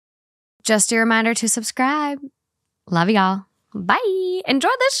Just a reminder to subscribe. Love y'all. Bye. Enjoy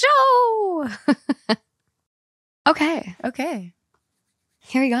the show. Okay.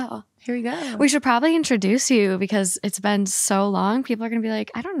 Here we go. We should probably introduce you because it's been so long. People are going to be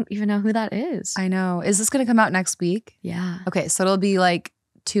like, I don't even know who that is. I know. Is this going to come out next week? Yeah. Okay, so it'll be like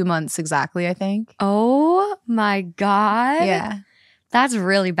 2 months exactly, I think. Oh my God. Yeah. That's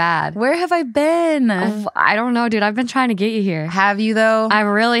really bad. Where have I been? Oh, I don't know, dude. I've been trying to get you here. Have you, though? I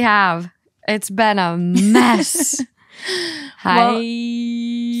really have. It's been a mess. Hi,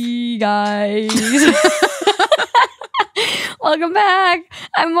 guys. Welcome back.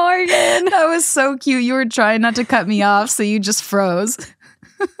 I'm Morgan. That was so cute. You were trying not to cut me off, so you just froze.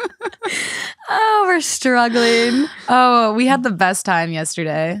 Oh, we're struggling. Oh, we had the best time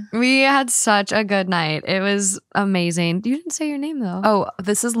yesterday. We had such a good night. It was amazing. You didn't say your name, though. Oh,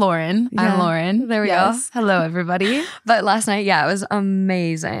 this is Lauren. Yeah. I'm Lauren. There we go. Hello, everybody. But last night, yeah, it was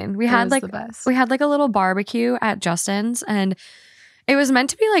amazing. We had the best. We had like a little barbecue at Justin's, and it was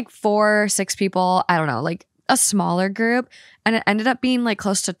meant to be like 4 or 6 people. I don't know, like a smaller group, and it ended up being like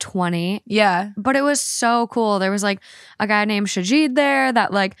close to 20. Yeah. But it was so cool. There was like a guy named Shajid there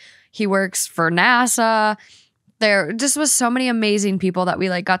that like he works for NASA. There just was so many amazing people that we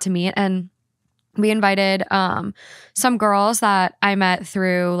like got to meet, and we invited some girls that I met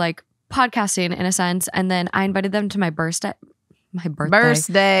through like podcasting in a sense, and then I invited them to my birthday. When I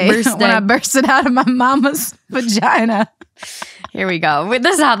bursted out of my mama's vagina. Here we go.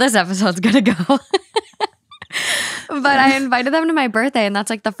 This is how this episode's gonna go. But I invited them to my birthday, and that's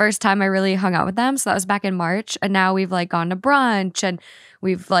like the first time I really hung out with them. So that was back in March, and now we've like gone to brunch, and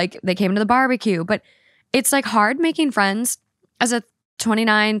we've like they came to the barbecue. But it's like hard making friends as a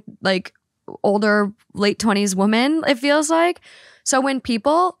 29 like older late 20s woman, it feels like. So when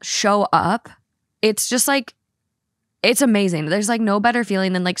people show up, it's just like it's amazing. There's like no better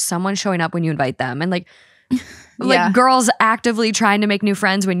feeling than like someone showing up when you invite them, and like like girls actively trying to make new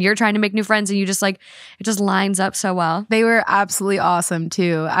friends when you're trying to make new friends, and you just like it just lines up so well. They were absolutely awesome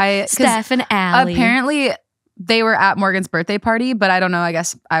too. Steph and Allie. Apparently they were at Morgan's birthday party, but I don't know. I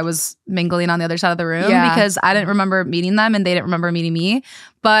guess I was mingling on the other side of the room because I didn't remember meeting them and they didn't remember meeting me.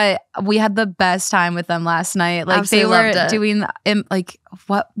 But we had the best time with them last night. Like Absolutely they were doing like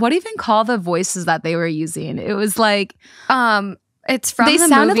what do you even call the voices that they were using? It was like it's from they the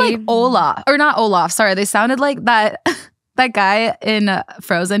sounded movie. like Olaf, or not Olaf. Sorry, they sounded like that guy in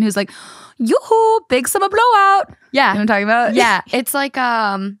Frozen who's like, "Yoo-hoo, big summer blowout." Yeah, you know what I'm talking about? Yeah, it's like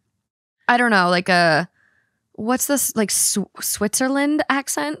I don't know, like a what's this like Switzerland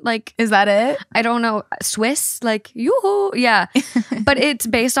accent? Like, is that it? I don't know, Swiss, like yoo-hoo. Yeah, but it's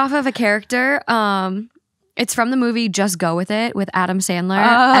based off of a character. It's from the movie Just Go With It with Adam Sandler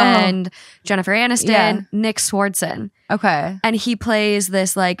and Jennifer Aniston, Nick Swardson. Okay. And he plays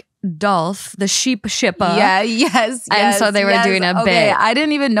this like Dolph, the sheep shipper. And so they were doing a bit. I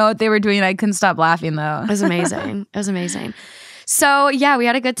didn't even know what they were doing. I couldn't stop laughing though. It was amazing. It was amazing. So yeah, we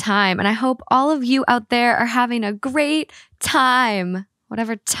had a good time. And I hope all of you out there are having a great time,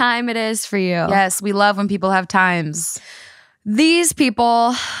 whatever time it is for you. Yes, we love when people have times. These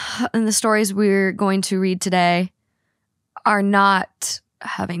people in the stories we're going to read today are not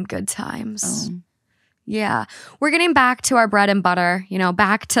having good times. Yeah. We're getting back to our bread and butter, you know,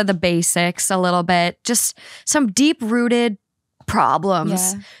 back to the basics a little bit. Just some deep-rooted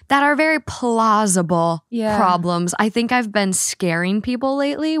problems that are very plausible problems. I think I've been scaring people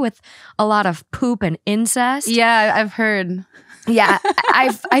lately with a lot of poop and incest. Yeah, I've heard. Yeah,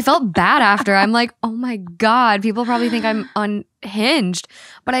 I felt bad after. I'm like, oh my God, people probably think I'm unhinged,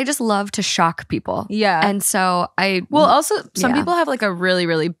 but I just love to shock people. Yeah. And so also some people have like a really,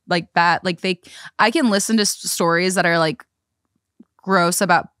 really like bad, like I can listen to stories that are like gross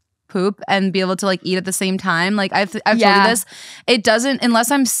about poop and be able to like eat at the same time. Like I've told you this, it doesn't,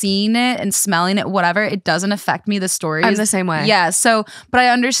 unless I'm seeing it and smelling it, whatever, it doesn't affect me, the stories. I'm the same way. Yeah. So, but I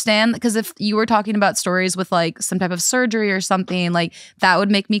understand, because if you were talking about stories with like some type of surgery or something, like that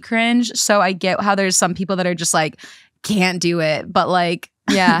would make me cringe. So I get how there's some people that are just like, can't do it. But like,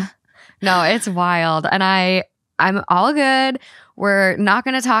 yeah, no, it's wild. And I'm all good. We're not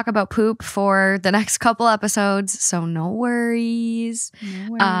going to talk about poop for the next couple episodes, so no worries.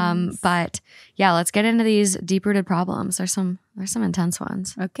 But yeah, let's get into these deep-rooted problems. There's some intense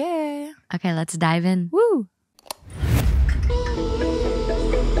ones. Okay, let's dive in. Woo!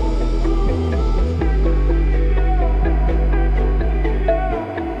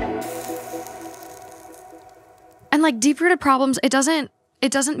 And like deep-rooted problems, it doesn't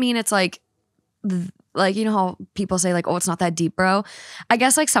mean it's like, you know how people say like, oh, it's not that deep, bro. I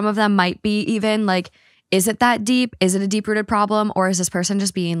guess like some of them might be even like, is it that deep? Is it a deep-rooted problem? Or is this person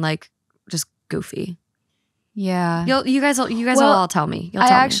just being like just goofy. Yeah. You guys will all tell me. You'll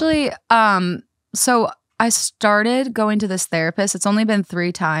tell me. So I started going to this therapist. It's only been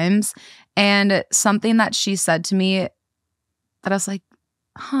 3 times. And something that she said to me that I was like,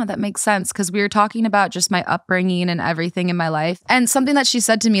 that makes sense. Because we were talking about just my upbringing and everything in my life. And something that she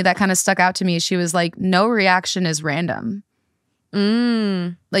said to me that kind of stuck out to me, she was like, no reaction is random.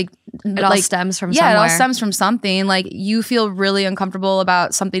 Like it all stems from somewhere. Yeah, it all stems from something. Like you feel really uncomfortable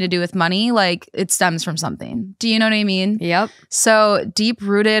about something to do with money, like it stems from something. Do you know what I mean? Yep. So deep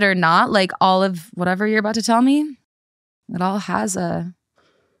rooted or not, like all of whatever you're about to tell me, it all has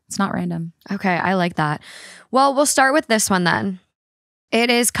it's not random. Okay, I like that. Well, we'll start with this one then. It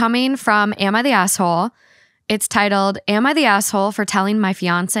is coming from Am I the Asshole? It's titled, Am I the Asshole for telling my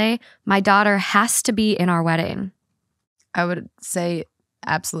fiancé my daughter has to be in our wedding? I would say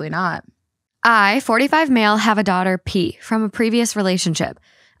absolutely not. I, 45 male, have a daughter, P, from a previous relationship.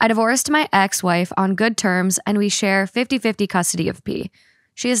 I divorced my ex-wife on good terms and we share 50-50 custody of P.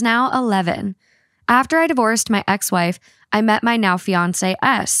 She is now 11. After I divorced my ex-wife, I met my now fiancé,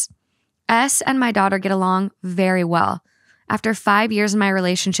 S. S and my daughter get along very well. After 5 years in my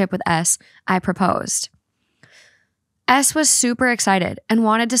relationship with S, I proposed. S was super excited and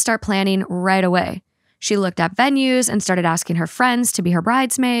wanted to start planning right away. She looked at venues and started asking her friends to be her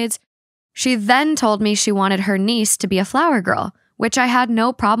bridesmaids. She then told me she wanted her niece to be a flower girl, which I had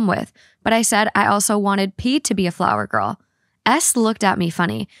no problem with, but I said I also wanted P to be a flower girl. S looked at me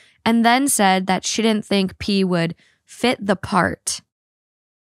funny and then said that she didn't think P would fit the part.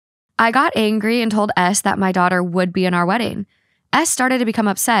 I got angry and told S that my daughter would be in our wedding. S started to become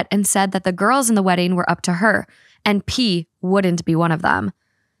upset and said that the girls in the wedding were up to her and P wouldn't be one of them.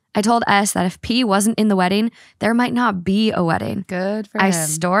 I told S that if P wasn't in the wedding, there might not be a wedding. Good for him. I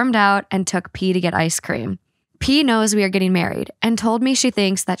stormed out and took P to get ice cream. P knows we are getting married and told me she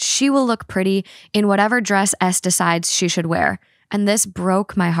thinks that she will look pretty in whatever dress S decides she should wear. And this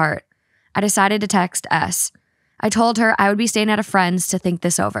broke my heart. I decided to text S. I told her I would be staying at a friend's to think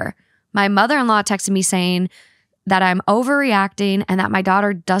this over. My mother-in-law texted me saying that I'm overreacting and that my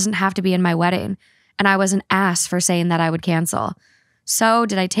daughter doesn't have to be in my wedding. And I was an ass for saying that I would cancel. So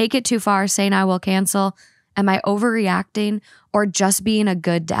did I take it too far saying I will cancel? Am I overreacting or just being a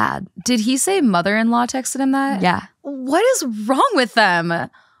good dad? Did he say mother-in-law texted him that? Yeah. What is wrong with them?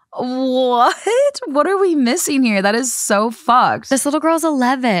 What are we missing here? That is so fucked. This little girl's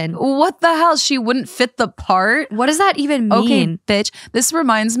 11. What the hell? She wouldn't fit the part? What does that even mean? Okay, bitch. This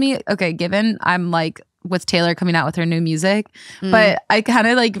reminds me, given I'm like with Taylor coming out with her new music, but I kind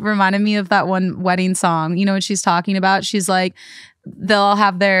of like reminded me of that one wedding song. You know what she's talking about? She's like, they'll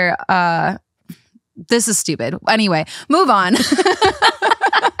have their, this is stupid. Anyway, move on.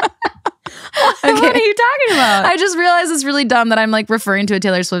 Okay. What are you talking about? I just realized it's really dumb that I'm like referring to a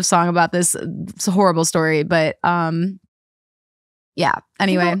Taylor Swift song about this. It's a horrible story, but yeah.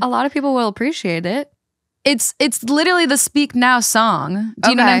 Anyway, a lot of people will appreciate it. It's literally the Speak Now song.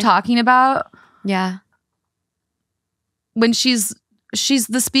 Do you know what I'm talking about? Yeah. When she's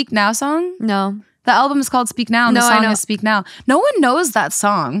the Speak Now song? No. The album is called Speak Now, and the song is Speak Now. No one knows that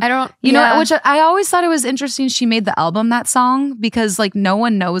song. I don't. You know, which I always thought it was interesting she made the album that song because like no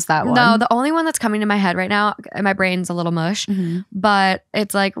one knows that one. No, the only one that's coming to my head right now, and my brain's a little mush, but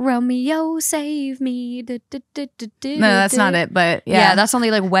it's like Romeo save me. No, that's not it. But yeah, that's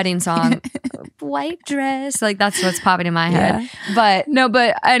only like wedding song. White dress, like that's what's popping in my head. But no,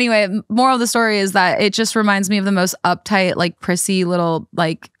 but anyway, moral of the story is that it just reminds me of the most uptight, like prissy little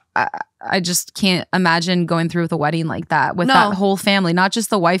like. I just can't imagine going through with a wedding like that with that whole family, not just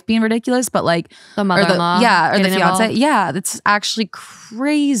the wife being ridiculous, but like the mother-in-law, or the fiance. Involved. Yeah, that's actually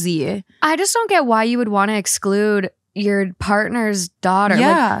crazy. I just don't get why you would want to exclude your partner's daughter.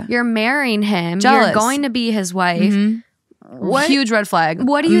 Yeah, like, you're marrying him. Jealous. You're going to be his wife. What huge red flag.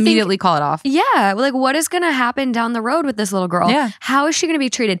 What do you immediately call it off? Yeah, like what is going to happen down the road with this little girl? Yeah, how is she going to be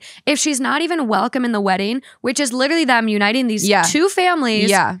treated if she's not even welcome in the wedding, which is literally them uniting these two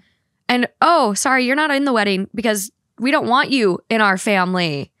families? Yeah. And, oh, sorry, you're not in the wedding because we don't want you in our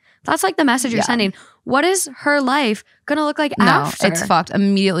family. That's like the message you're sending. What is her life going to look like after? No, it's fucked.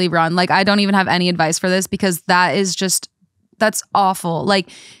 Immediately run. Like, I don't even have any advice for this because that is just, that's awful. Like,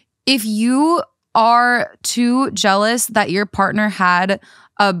 if you are too jealous that your partner had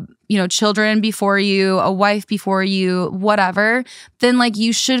children before you, a wife before you, whatever, then like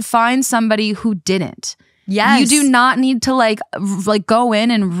you should find somebody who didn't. Yes. You do not need to like go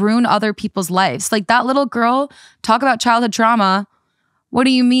in and ruin other people's lives. Like that little girl, talk about childhood trauma. What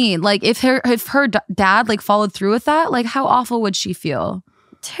do you mean? Like if her dad like followed through with that, like how awful would she feel?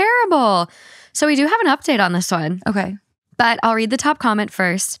 Terrible. So we do have an update on this one. Okay. But I'll read the top comment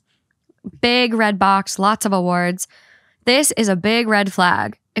first. Big red box, lots of awards. This is a big red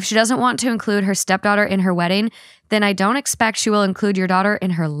flag. If she doesn't want to include her stepdaughter in her wedding, then I don't expect she will include your daughter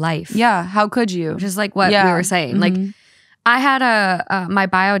in her life. Yeah, how could you? Which is like what we were saying. Like, I had my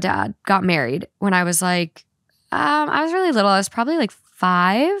bio dad got married when I was like, I was really little. I was probably like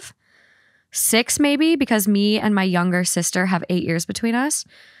 5, 6 maybe, because me and my younger sister have 8 years between us.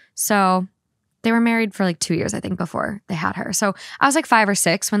 So they were married for like 2 years, I think, before they had her. So I was like 5 or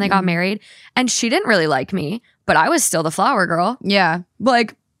 6 when they got married, and she didn't really like me, but I was still the flower girl. Yeah.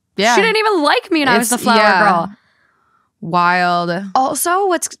 Like, she didn't even like me, and I was the flower girl. Wild. Also,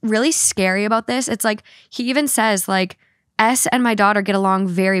 what's really scary about this, it's like, he even says like, S and my daughter get along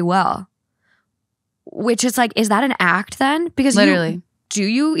very well. Which is like, is that an act then? Because literally, do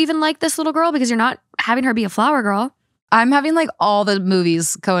you even like this little girl? Because you're not having her be a flower girl. I'm having like all the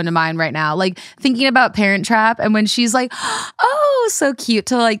movies go into mind right now. Like thinking about Parent Trap, and when she's like, oh, so cute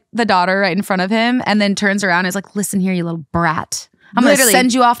to like the daughter right in front of him, and then turns around and is like, listen here, you little brat. I'm going to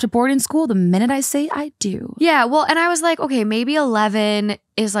send you off to boarding school the minute I say I do. Yeah, well, and I was like, okay, maybe 11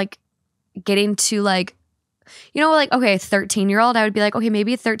 is like getting to like, you know, like, okay, 13-year-old, I would be like, okay,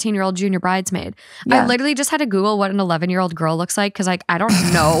 maybe a 13-year-old junior bridesmaid. Yeah. I literally just had to Google what an 11-year-old girl looks like, because like, I don't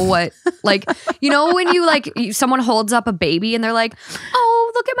know what, like, you know, when you like, someone holds up a baby and they're like,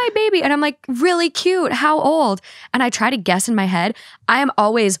 oh, look at my baby. And I'm like, really cute. How old? And I try to guess in my head. I am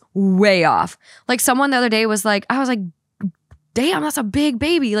always way off. Like someone the other day was like, I was like, damn, that's a big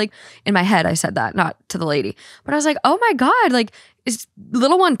baby. Like in my head, I said that, not to the lady. But I was like, oh my God, like, is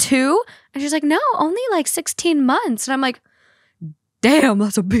little one 2? And she's like, no, only like 16 months. And I'm like, damn,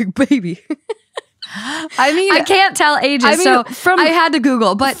 that's a big baby. I mean, I can't tell ages, I mean, so I had to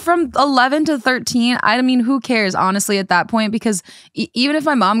Google. But from 11 to 13, I mean, who cares, honestly, at that point? Because even if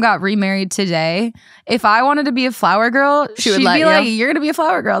my mom got remarried today, if I wanted to be a flower girl, she'd be like, you're going to be a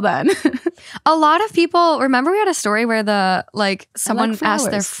flower girl then. A lot of people, remember we had a story where someone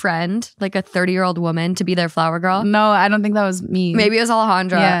asked their friend, like a 30-year-old woman, to be their flower girl? No, I don't think that was me. Maybe it was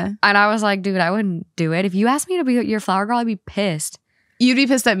Alejandra. Yeah. And I was like, dude, I wouldn't do it. If you asked me to be your flower girl, I'd be pissed. You'd be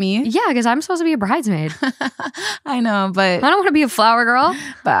pissed at me? Yeah, because I'm supposed to be a bridesmaid. I know, but I don't want to be a flower girl.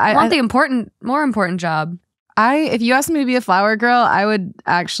 But I want the more important job. If you asked me to be a flower girl, I would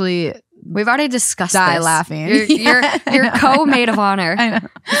actually. We've already discussed die this. Laughing. You're co-maid of honor. I know.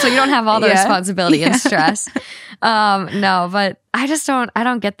 So you don't have all the responsibility and stress. No, but I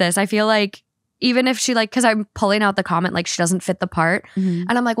don't get this. I feel like even if she because I'm pulling out the comment like she doesn't fit the part. And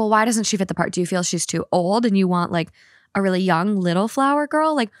I'm like, well, why doesn't she fit the part? Do you feel she's too old and you want like a really young little flower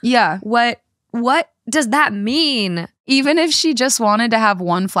girl? Like, yeah. What does that mean? Even if she just wanted to have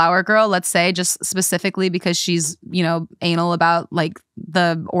one flower girl, let's say, just specifically because she's, you know, anal about like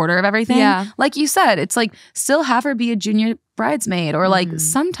the order of everything. Yeah. Like you said, it's like still have her be a junior bridesmaid or like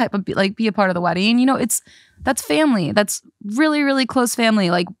some type of like be a part of the wedding. You know, that's family. That's really, really close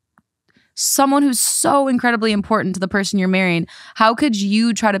family. Like someone who's so incredibly important to the person you're marrying. How could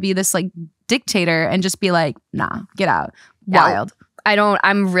you try to be this like dictator and just be like, nah, get out. Wild.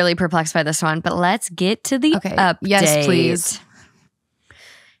 I'm really perplexed by this one, but let's get to the update. Yes, please.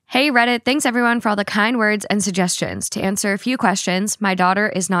 Hey, Reddit. Thanks everyone for all the kind words and suggestions. To answer a few questions, my daughter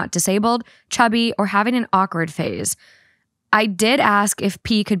is not disabled, chubby, or having an awkward phase. I did ask if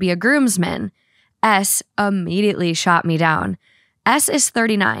P could be a groomsman. S immediately shot me down. S is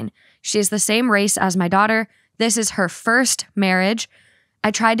 39. She is the same race as my daughter. This is her first marriage.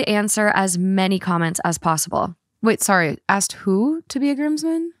 I tried to answer as many comments as possible. Wait, sorry. Asked who to be a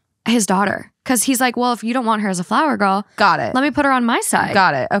groomsman? His daughter. Because he's like, well, if you don't want her as a flower girl, got it. Let me put her on my side.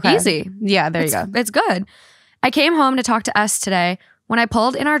 Got it. Okay. Easy. Yeah, there you go. It's good. I came home to talk to S today. When I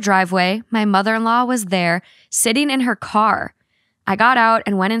pulled in our driveway, my mother-in-law was there, sitting in her car. I got out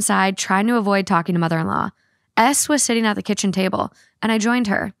and went inside, trying to avoid talking to mother-in-law. S was sitting at the kitchen table, and I joined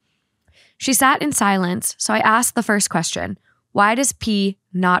her. She sat in silence, so I asked the first question. Why does P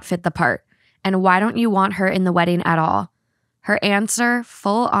not fit the part? And why don't you want her in the wedding at all? Her answer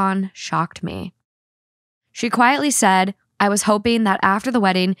full on shocked me. She quietly said, I was hoping that after the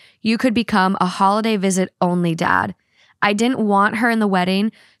wedding, you could become a holiday visit only dad. I didn't want her in the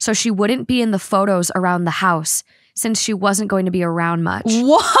wedding, so she wouldn't be in the photos around the house, since she wasn't going to be around much.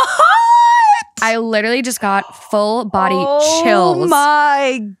 What? I literally just got full body chills. Oh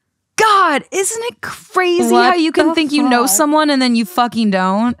my God. Isn't it crazy how you can think you know someone and then you fucking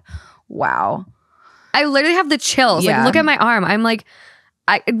don't? Wow. I literally have the chills. Yeah. Like, look at my arm. I'm like,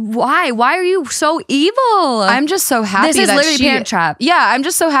 why? Why are you so evil? I'm just so happy this is that literally Parent Trap. Yeah, I'm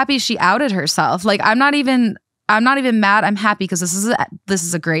just so happy she outed herself. Like, I'm not even mad. I'm happy because this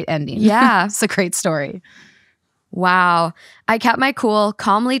is a great ending. Yeah. It's a great story. Wow. I kept my cool,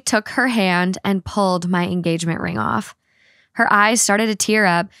 calmly took her hand and pulled my engagement ring off. Her eyes started to tear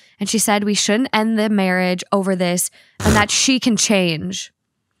up, and she said we shouldn't end the marriage over this and that she can change.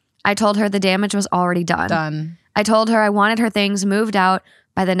 I told her the damage was already done. I told her I wanted her things moved out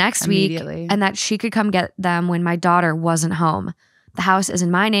by the next week and that she could come get them when my daughter wasn't home. The house is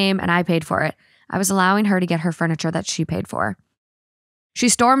in my name and I paid for it. I was allowing her to get her furniture that she paid for. She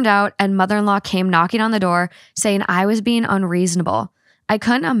stormed out and mother-in-law came knocking on the door saying I was being unreasonable. I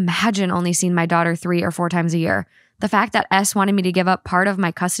couldn't imagine only seeing my daughter 3 or 4 times a year. The fact that S wanted me to give up part of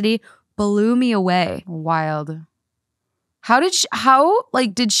my custody blew me away. Wild. How did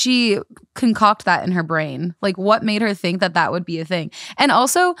she concoct that in her brain? Like, what made her think that that would be a thing? And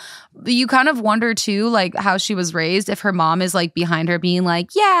also, you kind of wonder too, like how she was raised. If her mom is like behind her being like,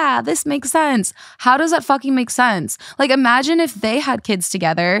 yeah, this makes sense. How does that fucking make sense? Like, imagine if they had kids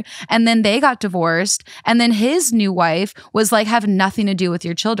together and then they got divorced and then his new wife was like, have nothing to do with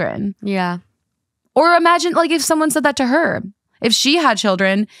your children. Yeah. Or imagine like if someone said that to her. If she had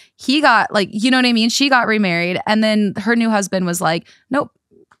children, he got like, you know what I mean? She got remarried and then her new husband was like, nope,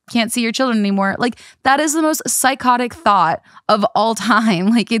 can't see your children anymore. Like, that is the most psychotic thought of all time.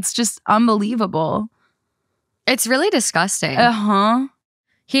 Like, it's just unbelievable. It's really disgusting.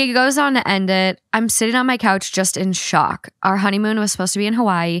 He goes on to end it. I'm sitting on my couch just in shock. Our honeymoon was supposed to be in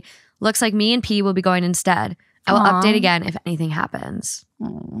Hawaii. Looks like me and P will be going instead. I will update again if anything happens.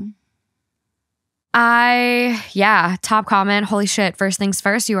 Top comment. Holy shit. First things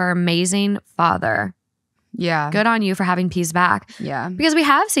first, you are an amazing father. Yeah. Good on you for having P's back. Yeah. Because we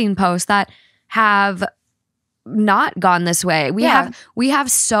have seen posts that have not gone this way. We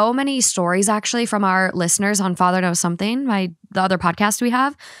have so many stories actually from our listeners on Father Knows Something, the other podcast we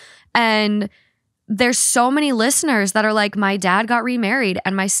have. And there's so many listeners that are like, my dad got remarried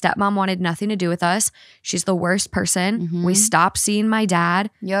and my stepmom wanted nothing to do with us. She's the worst person. We stopped seeing my dad.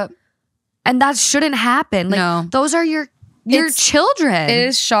 Yep. And that shouldn't happen. Like, no. Those are your children. It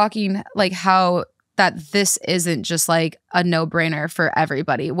is shocking, like, how that this isn't just like a no-brainer for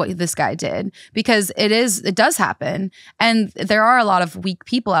everybody, what this guy did. Because it does happen. And there are a lot of weak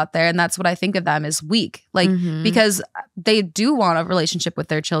people out there, and that's what I think of them as weak. Like, because they do want a relationship with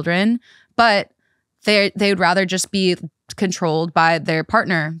their children, but they would rather just be controlled by their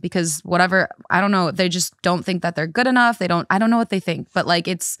partner because whatever, I don't know, they just don't think that they're good enough. I don't know what they think, but like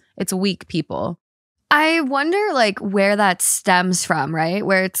it's weak people. I wonder like where that stems from, right?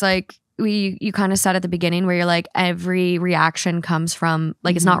 Where it's like you kind of said at the beginning where you're like every reaction comes from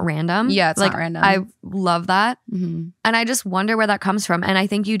like it's not random. Yeah, it's like, not random. I love that. And I just wonder where that comes from. And I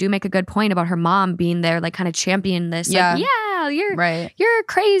think you do make a good point about her mom being there, like kind of champion this. Yeah. Like, yeah, you're you're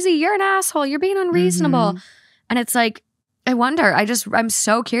crazy. You're an asshole. You're being unreasonable. And it's like, I wonder. I'm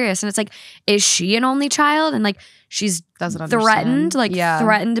so curious. And it's like, is she an only child? And like, she's threatened, like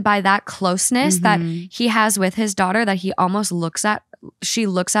threatened by that closeness that he has with his daughter that he almost she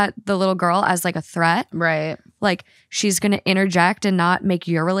looks at the little girl as like a threat. Right. Like she's going to interject and not make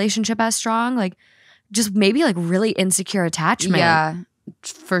your relationship as strong. Like just maybe like really insecure attachment. Yeah,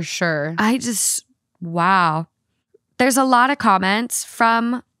 for sure. Wow. There's a lot of comments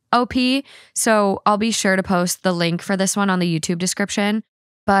from OP, so I'll be sure to post the link for this one on the YouTube description,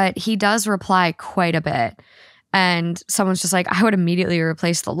 but he does reply quite a bit. And someone's just like, I would immediately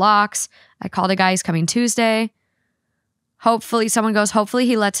replace the locks. I called a guy, he's coming Tuesday. Hopefully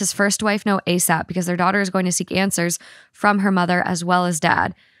he lets his first wife know ASAP because their daughter is going to seek answers from her mother as well as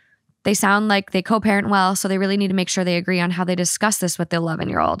dad. They sound like they co-parent well, so they really need to make sure they agree on how they discuss this with the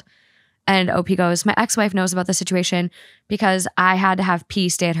 11-year-old. And OP goes, my ex-wife knows about the situation because I had to have P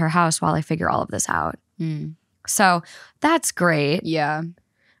stay at her house while I figure all of this out. So that's great. Yeah.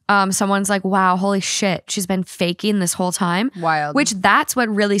 Someone's like, wow, holy shit. She's been faking this whole time. Wild. Which that's what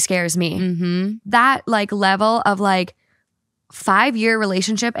really scares me. That like level of like 5-year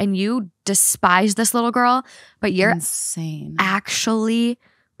relationship and you despise this little girl, but you're insane. Actually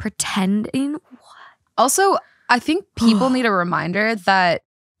pretending. What? Also, I think people need a reminder that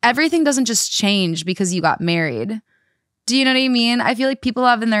everything doesn't just change because you got married. Do you know what I mean? I feel like people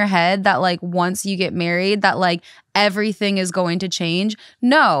have in their head that like once you get married that like everything is going to change.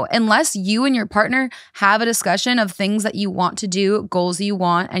 No, unless you and your partner have a discussion of things that you want to do, goals you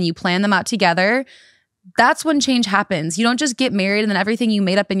want, and you plan them out together, that's when change happens. You don't just get married and then everything you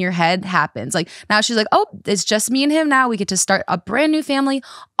made up in your head happens. Like now she's like, oh, it's just me and him now. We get to start a brand new family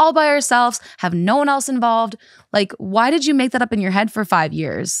all by ourselves, have no one else involved. Like, why did you make that up in your head for 5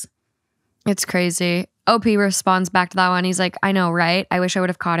 years? It's crazy. OP responds back to that one. He's like, I know, right? I wish I would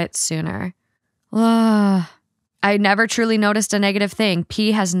have caught it sooner. I never truly noticed a negative thing.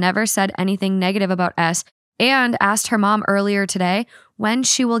 P has never said anything negative about S and asked her mom earlier today when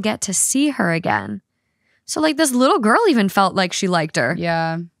she will get to see her again. So like this little girl even felt like she liked her.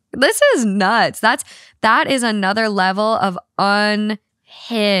 Yeah. This is nuts. That is another level of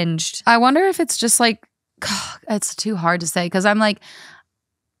unhinged. I wonder if it's just like, it's too hard to say because I'm like,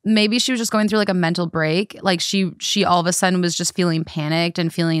 maybe she was just going through like a mental break. Like she all of a sudden was just feeling panicked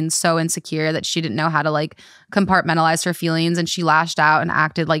and feeling so insecure that she didn't know how to like compartmentalize her feelings, and she lashed out and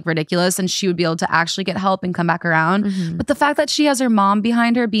acted like ridiculous, and she would be able to actually get help and come back around. Mm-hmm. But the fact that she has her mom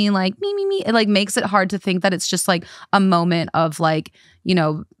behind her being like, me, it like makes it hard to think that it's just like a moment of like, you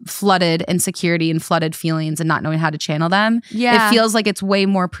know, flooded insecurity and flooded feelings and not knowing how to channel them. Yeah. It feels like it's way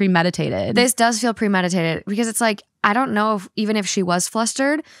more premeditated. This does feel premeditated because it's like, I don't know if even if she was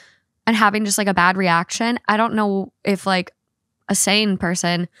flustered and having just like a bad reaction, I don't know if like a sane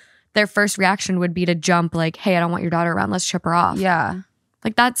person, their first reaction would be to jump like, hey, I don't want your daughter around. Let's ship her off. Yeah.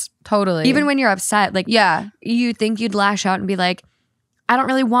 Like that's totally. Even when you're upset, like you think you'd lash out and be like, I don't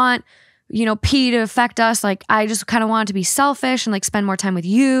really want, you know, P to affect us. Like I just kind of want to be selfish and like spend more time with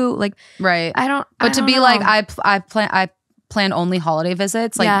you. Like, right. But to be know. like, I plan only holiday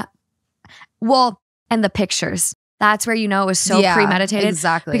visits. Like, yeah. Well, and the pictures. That's where you know it was so premeditated.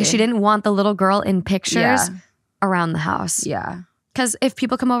 Exactly. Because she didn't want the little girl in pictures around the house. Yeah. Because if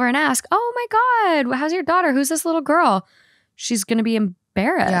people come over and ask, oh my God, how's your daughter? Who's this little girl? She's going to be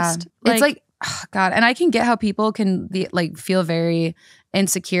embarrassed. Yeah. It's like, oh God. And I can get how people can be, like feel very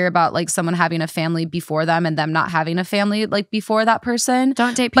insecure about like someone having a family before them and them not having a family like before that person.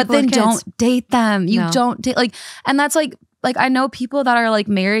 Don't date people but then with kids. Don't date them. You don't date like, and that's like I know people that are like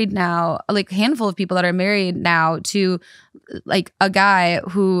married now, like a handful of people that are married now to like a guy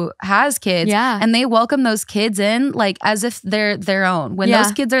who has kids, and they welcome those kids in like as if they're their own. When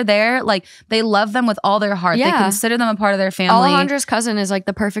those kids are there, like they love them with all their heart. They consider them a part of their family. Alejandra's cousin is like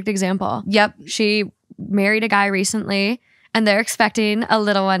the perfect example. Yep. She married a guy recently and they're expecting a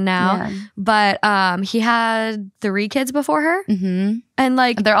little one now, but he had 3 kids before her. Mm-hmm. And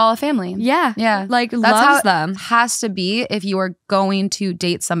like they're all a family. Yeah. Like that's loves how it them. Has to be if you are going to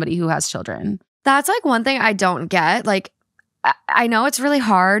date somebody who has children. That's like one thing I don't get. Like I know it's really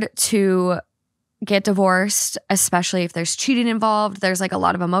hard to get divorced, especially if there's cheating involved. There's like a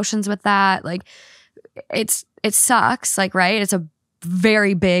lot of emotions with that. Like it sucks, like, right? It's a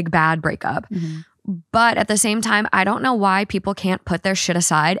very big bad breakup. Mm-hmm. But at the same time, I don't know why people can't put their shit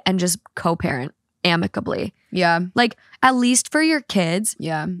aside and just co-parent amicably. Yeah. Like at least for your kids,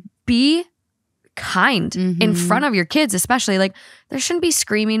 be kind in front of your kids, especially. Like there shouldn't be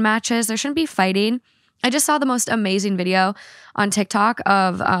screaming matches. There shouldn't be fighting. I just saw the most amazing video on TikTok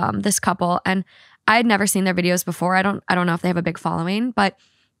of this couple, and I had never seen their videos before. I don't know if they have a big following, but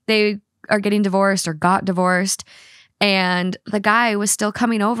they are getting divorced or got divorced. And the guy was still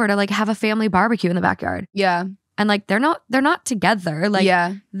coming over to like have a family barbecue in the backyard. Yeah. And like they're not together.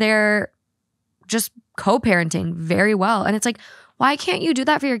 Like they're just co-parenting very well. And it's like, why can't you do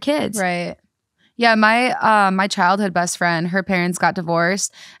that for your kids? Right. Yeah, my childhood best friend, her parents got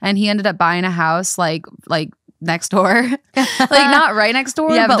divorced and he ended up buying a house like next door. Like not right next door,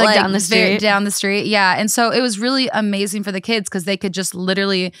 but like down the street. Down the street. Yeah. And so it was really amazing for the kids because they could just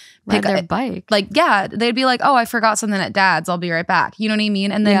literally pick their bike. Like, they'd be like, oh, I forgot something at dad's. I'll be right back. You know what I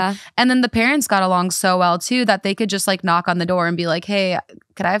mean? And then the parents got along so well too that they could just like knock on the door and be like, hey,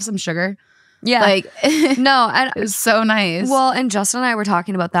 could I have some sugar? Yeah. Like no, and it was so nice. Well, and Justin and I were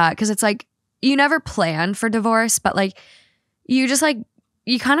talking about that because it's like you never plan for divorce, but like you just like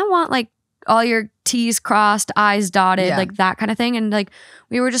you kind of want like all your T's crossed, I's dotted, like that kind of thing. And like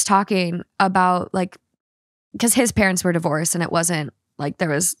we were just talking about like because his parents were divorced and it wasn't like there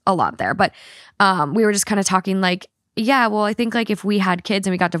was a lot there, but we were just kind of talking like, yeah, well, I think like if we had kids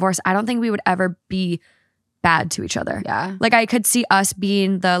and we got divorced, I don't think we would ever be bad to each other. Yeah. Like I could see us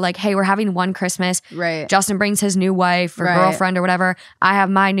being the like, hey, we're having one Christmas. Right. Justin brings his new wife or girlfriend or whatever. I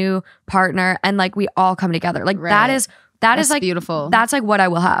have my new partner and like we all come together. Like that is like beautiful. That's like what I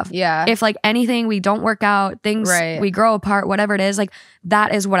will have. Yeah. If like anything, we don't work out, things we grow apart, whatever it is, like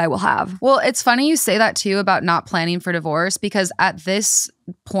that is what I will have. Well, it's funny you say that too about not planning for divorce because at this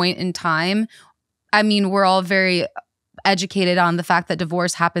point in time, I mean, we're all very educated on the fact that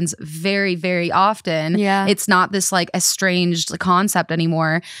divorce happens very, very often. Yeah. It's not this like estranged concept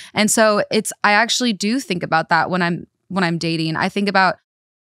anymore. And so I actually do think about that when I'm dating. I think about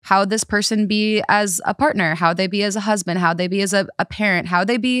how would this person be as a partner? How would they be as a husband? How would they be as a parent? How would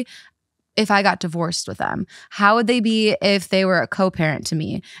they be if I got divorced with them? How would they be if they were a co-parent to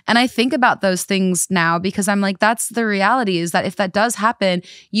me? And I think about those things now because I'm like, that's the reality is that if that does happen,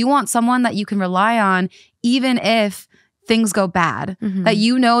 you want someone that you can rely on, even if things go bad, that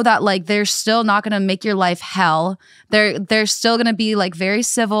you know that like they're still not going to make your life hell. They're still going to be like very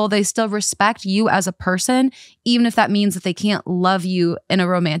civil. They still respect you as a person, even if that means that they can't love you in a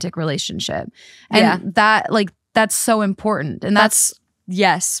romantic relationship. And that like, that's so important. And that's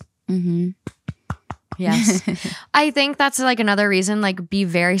yes. Yes. I think that's like another reason, like be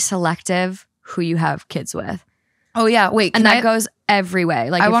very selective who you have kids with. Oh yeah. Wait. And that goes every way.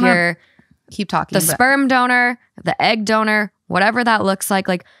 Like if you're keep talking. The sperm donor, the egg donor, whatever that looks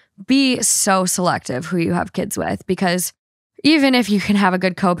like be so selective who you have kids with, because even if you can have a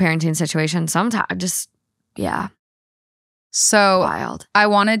good co-parenting situation, sometimes just, So wild. I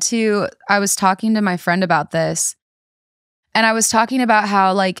was talking to my friend about this, and I was talking about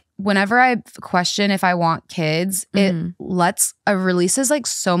how like whenever I question if I want kids, it releases like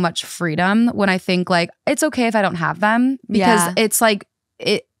so much freedom when I think like it's okay if I don't have them, because it's like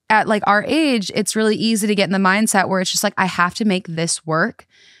at like our age, it's really easy to get in the mindset where it's just like, I have to make this work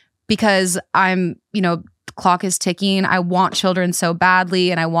because I'm, clock is ticking. I want children so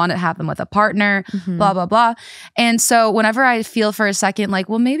badly and I want to have them with a partner, blah, blah, blah. And so whenever I feel for a second, like,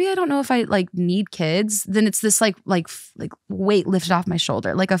 well, maybe I don't know if I like need kids, then it's this like weight lifted off my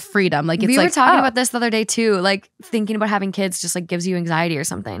shoulder, like a freedom. Like it's we like, were talking about this the other day too, like thinking about having kids just like gives you anxiety or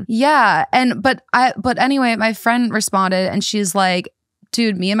something. Yeah. But anyway, my friend responded and she's like,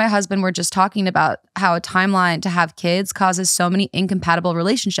 dude, me and my husband were just talking about how a timeline to have kids causes so many incompatible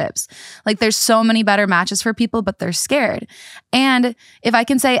relationships. Like there's so many better matches for people, but they're scared. And if I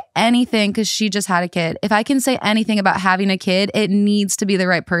can say anything, because she just had a kid, if I can say anything about having a kid, it needs to be the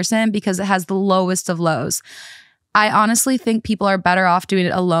right person because it has the lowest of lows. I honestly think people are better off doing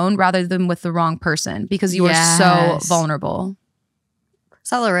it alone rather than with the wrong person, because you are so vulnerable.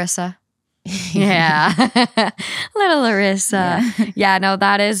 So Larissa. Yeah. Little Larissa. Yeah, no,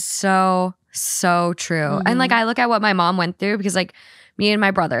 that is so true. And like I look at what my mom went through, because like me and my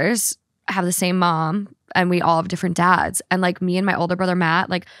brothers have the same mom and we all have different dads. And like me and my older brother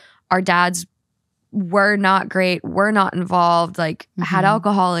Matt, like our dads were not great, were not involved, like had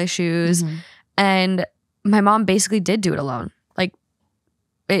alcohol issues. And my mom basically did do it alone. Like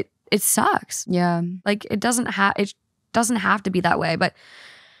it sucks. Yeah. Like it doesn't have to be that way.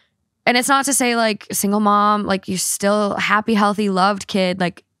 And it's not to say like single mom, like you're still happy, healthy, loved kid.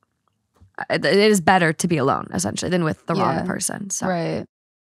 Like it is better to be alone essentially than with the wrong person. So. Right.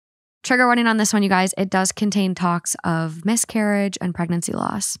 Trigger warning on this one, you guys. It does contain talks of miscarriage and pregnancy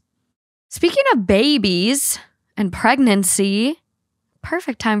loss. Speaking of babies and pregnancy,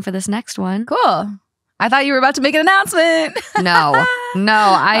 perfect time for this next one. Cool. I thought you were about to make an announcement. No.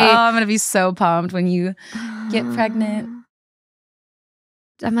 I'm going to be so pumped when you get pregnant.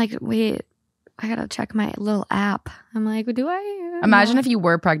 I'm like, wait, I gotta check my little app. I'm like, do I? Imagine if you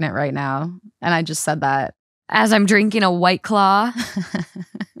were pregnant right now and I just said that. As I'm drinking a White Claw.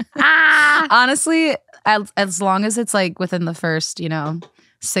 Honestly, as long as it's like within the first,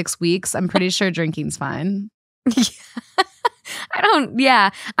 6 weeks, I'm pretty sure drinking's fine.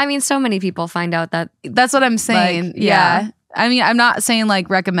 I mean, so many people find out that. That's what I'm saying. Like, yeah. I mean, I'm not saying like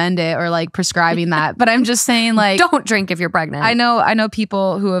recommend it or like prescribing that, but I'm just saying like don't drink if you're pregnant. I know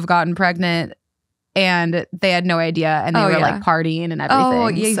people who have gotten pregnant and they had no idea and they were like partying and everything. Oh,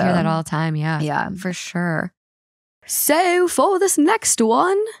 you hear that all the time. Yeah. Yeah. For sure. So for this next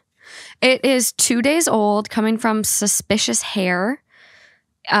one, it is 2 days old, coming from Suspicious Hair.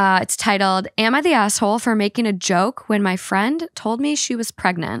 It's titled, "Am I the asshole for making a joke when my friend told me she was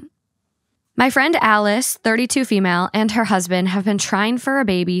pregnant?" My friend Alice, 32 female, and her husband have been trying for a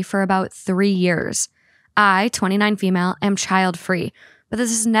baby for about 3 years. I, 29 female, am child-free, but this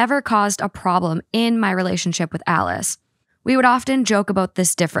has never caused a problem in my relationship with Alice. We would often joke about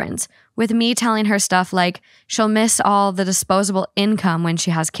this difference, with me telling her stuff like she'll miss all the disposable income when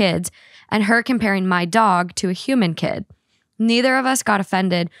she has kids, and her comparing my dog to a human kid. Neither of us got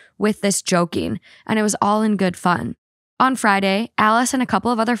offended with this joking, and it was all in good fun. On Friday, Alice and a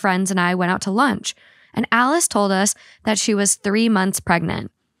couple of other friends and I went out to lunch, and Alice told us that she was 3 months pregnant.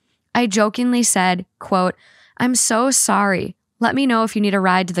 I jokingly said, quote, "I'm so sorry. Let me know if you need a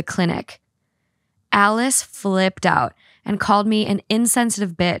ride to the clinic." Alice flipped out and called me an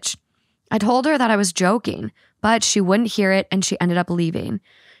insensitive bitch. I told her that I was joking, but she wouldn't hear it and she ended up leaving.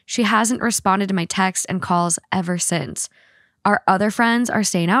 She hasn't responded to my text and calls ever since. Our other friends are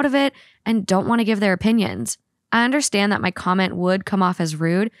staying out of it and don't want to give their opinions. I understand that my comment would come off as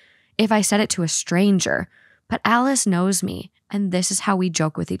rude if I said it to a stranger, but Alice knows me, and this is how we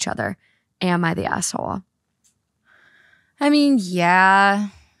joke with each other. Am I the asshole? I mean, yeah,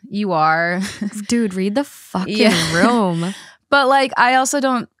 you are. Dude, read the fucking room. But like, I also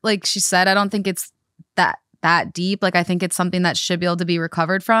don't, like she said, I don't think it's that that deep. Like, I think it's something that should be able to be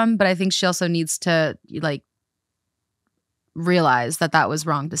recovered from, but I think she also needs to like realize that was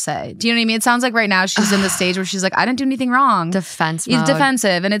wrong to say. Do you know what I mean? It sounds like right now she's in the stage where she's like, I didn't do anything wrong.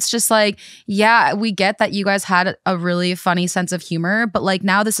 Defensive. And it's just like, yeah, we get that you guys had a really funny sense of humor, but like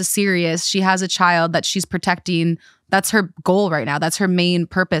now this is serious. She has a child that she's protecting. That's her goal right now. That's her main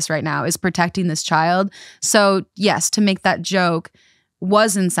purpose right now, is protecting this child. So yes, to make that joke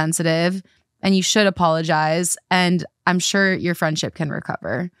was insensitive, and you should apologize. And I'm sure your friendship can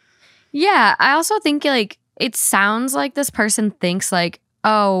recover. Yeah. I also think like, it sounds like this person thinks like,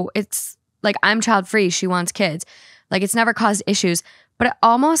 oh, it's like, I'm child free. She wants kids. Like, it's never caused issues. But it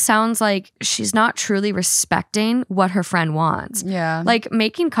almost sounds like she's not truly respecting what her friend wants. Yeah. Like,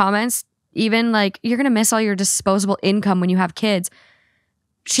 making comments, even like, you're going to miss all your disposable income when you have kids.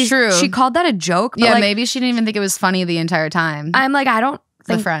 True. She called that a joke. But yeah, like, maybe she didn't even think it was funny the entire time. I'm like, I don't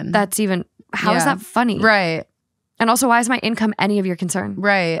think the friend. That's even, how is that funny? Right. And also, why is my income any of your concern?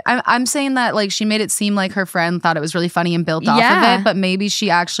 Right. I'm saying that like she made it seem like her friend thought it was really funny and built off of it, but maybe she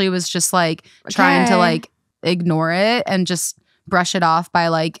actually was just like trying to like ignore it and just brush it off by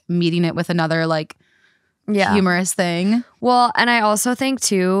like meeting it with another like humorous thing. Well, and I also think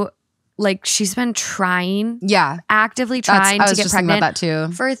too, like she's been trying, actively trying to get pregnant about that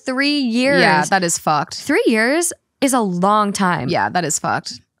too. For 3 years. Yeah, that is fucked. 3 years is a long time. Yeah, that is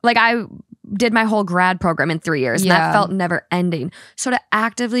fucked. Like I did my whole grad program in 3 years, and that felt never ending. So to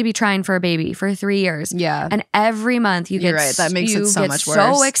actively be trying for a baby for 3 years, and every month you get, that makes it so much worse.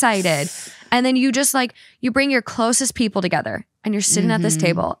 So excited, and then you just like you bring your closest people together, and you're sitting at this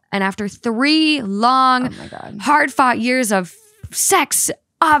table, and after 3 long, hard-fought years of sex,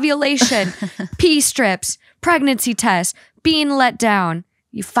 ovulation, pee strips, pregnancy tests, being let down,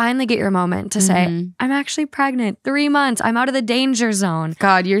 you finally get your moment to say, I'm actually pregnant. 3 months. I'm out of the danger zone.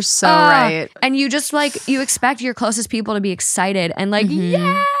 God, you're so right. And you just like, you expect your closest people to be excited and like,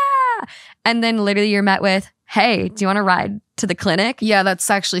 yeah. And then literally you're met with, hey, do you want to ride to the clinic? Yeah, that's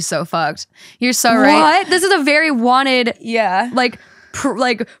actually so fucked. You're so right. What? This is a very wanted, like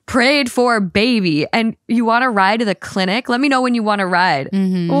prayed for baby. And you want to ride to the clinic? Let me know when you want to ride.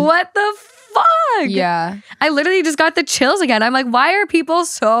 What the fuck? Yeah. I literally just got the chills again. I'm like, why are people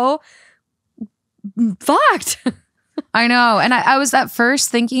so fucked? I know. And I was at first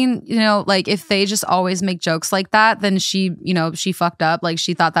thinking, you know, like if they just always make jokes like that, then she, you know, she fucked up. Like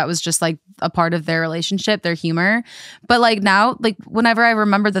she thought that was just like a part of their relationship, their humor. But like now, like whenever I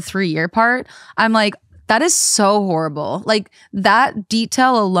remember the 3-year part, I'm like, that is so horrible. Like that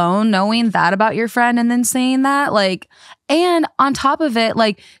detail alone, knowing that about your friend and then saying that, like, and on top of it,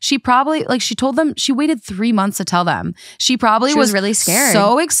 like she probably, like she told them, she waited 3 months to tell them. She probably was really scared.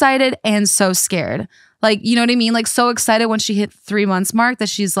 So excited and so scared. Like, you know what I mean? Like so excited when she hit 3 months mark that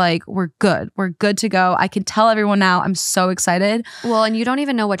she's like, we're good. We're good to go. I can tell everyone now. I'm so excited. Well, and you don't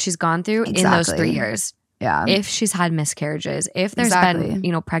even know what she's gone through in those 3 years. Yeah. If she's had miscarriages, if there's been,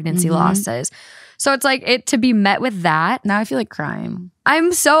 you know, pregnancy losses. So it's like it to be met with that. Now I feel like crying.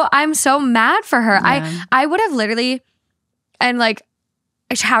 I'm so mad for her. Yeah. I would have literally, and like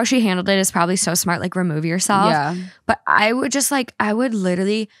how she handled it is probably so smart. Like remove yourself. Yeah. But I would just like, I would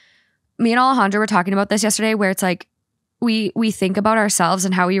literally, me and Alejandra were talking about this yesterday where it's like, we think about ourselves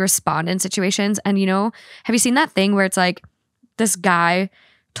and how we respond in situations. And you know, have you seen that thing where it's like this guy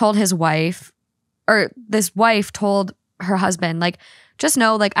told his wife, or this wife told her husband, like, just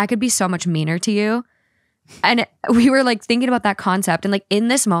know, like, I could be so much meaner to you. And we were like thinking about that concept. And like in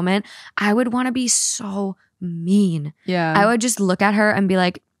this moment, I would want to be so mean. Yeah. I would just look at her and be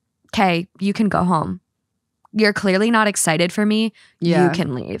like, okay, you can go home. You're clearly not excited for me. Yeah. You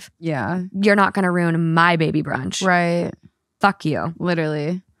can leave. Yeah. You're not going to ruin my baby brunch. Right. Fuck you.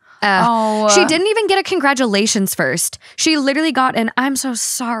 Literally. She didn't even get a congratulations first. She literally got an, I'm so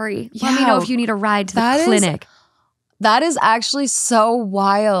sorry. Let me know if you need a ride to the clinic. That is actually so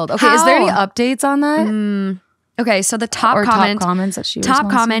wild. Okay, is there any updates on that? Okay, so the top comments that she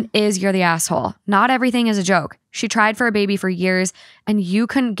comment is you're the asshole. Not everything is a joke. She tried for a baby for years and you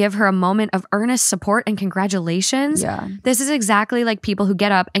couldn't give her a moment of earnest support and congratulations. Yeah. This is exactly like people who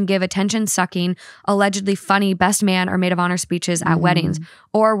get up and give attention-sucking, allegedly funny best man or maid of honor speeches at weddings.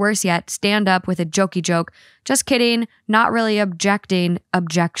 Or worse yet, stand up with a jokey joke. Just kidding, not really objecting,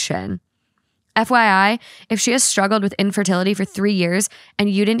 objection. FYI, if she has struggled with infertility for 3 years and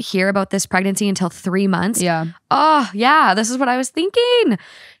you didn't hear about this pregnancy until 3 months, this is what I was thinking.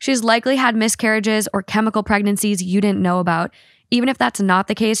 She's likely had miscarriages or chemical pregnancies you didn't know about. Even if that's not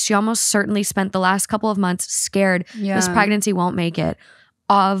the case, she almost certainly spent the last couple of months scared this pregnancy won't make it.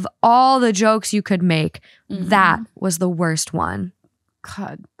 Of all the jokes you could make, that was the worst one.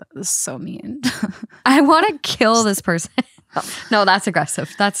 God, that is so mean. I want to kill this person. No, that's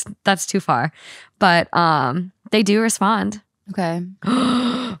aggressive. That's too far. But they do respond. Okay.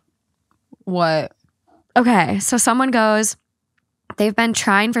 What? Okay, so someone goes, they've been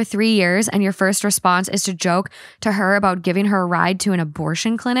trying for 3 years and your first response is to joke to her about giving her a ride to an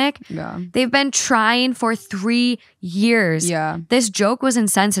abortion clinic. Yeah. They've been trying for 3 years. Yeah. This joke was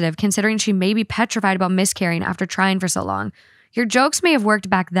insensitive considering she may be petrified about miscarrying after trying for so long. Your jokes may have worked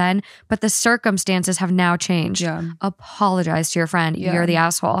back then, but the circumstances have now changed. Yeah. Apologize to your friend. Yeah. You're the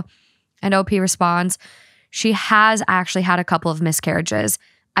asshole. And OP responds, she has actually had a couple of miscarriages.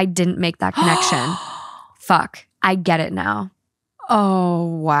 I didn't make that connection. Fuck. I get it now.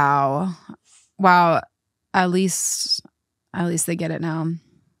 Oh, wow. Wow. At least they get it now.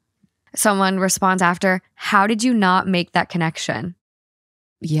 Someone responds after, how did you not make that connection?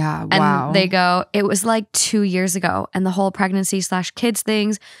 Yeah, wow. And they go, it was like 2 years ago, and the whole pregnancy/kids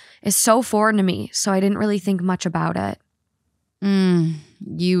things is so foreign to me, so I didn't really think much about it.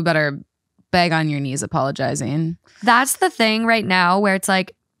 You better beg on your knees apologizing. That's the thing right now where it's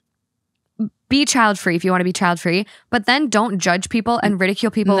like, be child-free if you want to be child-free, but then don't judge people and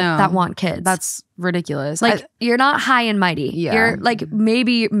ridicule people that want kids. That's ridiculous. Like, you're not high and mighty. Yeah. You're like,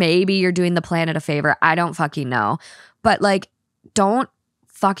 maybe you're doing the planet a favor. I don't fucking know. But like, don't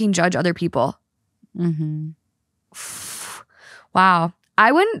fucking judge other people. Mm-hmm. Wow. I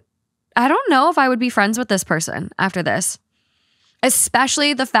don't know if I would be friends with this person after this.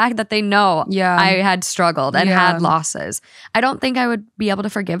 Especially the fact that they know I had struggled and had losses. I don't think I would be able to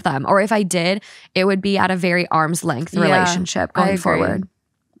forgive them. Or if I did, it would be at a very arm's length relationship going forward.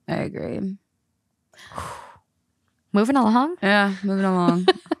 I agree. Moving along? Yeah, moving along.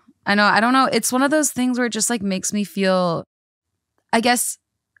 I know. I don't know. It's one of those things where it just like makes me feel, I guess,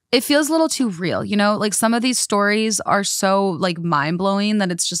 it feels a little too real, you know? Like some of these stories are so like mind-blowing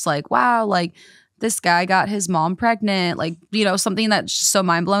that it's just like, wow, like this guy got his mom pregnant, like, you know, something that's just so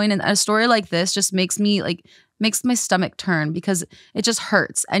mind-blowing. And a story like this just makes my stomach turn because it just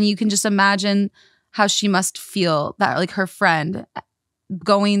hurts. And you can just imagine how she must feel that like her friend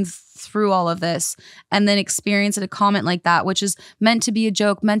going through all of this and then experiencing a comment like that, which is meant to be a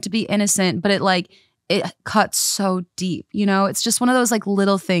joke, meant to be innocent, but it cuts so deep, you know? It's just one of those like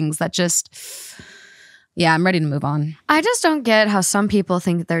little things that just, yeah, I'm ready to move on. I just don't get how some people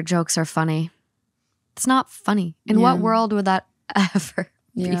think their jokes are funny. It's not funny. In what world would that ever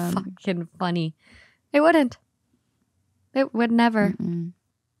be fucking funny? It wouldn't. It would never. Mm-mm.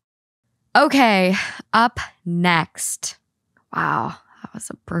 Okay, up next. Wow, that was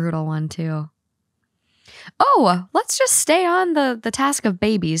a brutal one too. Oh, let's just stay on the task of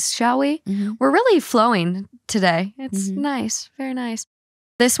babies, shall we? Mm-hmm. We're really flowing today. It's nice. Very nice.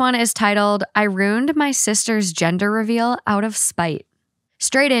 This one is titled, I ruined my sister's gender reveal out of spite.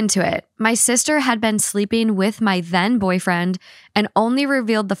 Straight into it, my sister had been sleeping with my then boyfriend and only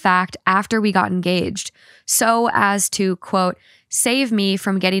revealed the fact after we got engaged, so as to, quote, save me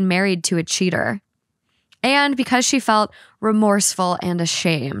from getting married to a cheater. And because she felt remorseful and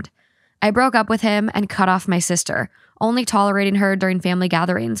ashamed. I broke up with him and cut off my sister, only tolerating her during family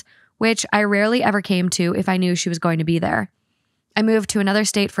gatherings, which I rarely ever came to if I knew she was going to be there. I moved to another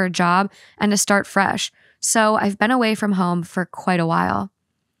state for a job and to start fresh, so I've been away from home for quite a while.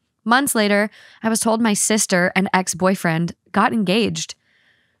 Months later, I was told my sister and ex-boyfriend got engaged.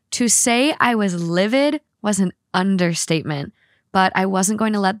 To say I was livid was an understatement, but I wasn't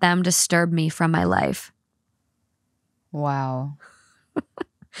going to let them disturb me from my life. Wow.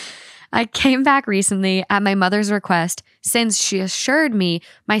 I came back recently at my mother's request since she assured me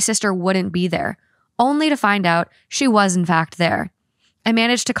my sister wouldn't be there, only to find out she was in fact there. I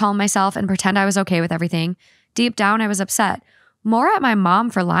managed to calm myself and pretend I was okay with everything. Deep down, I was upset. More at my mom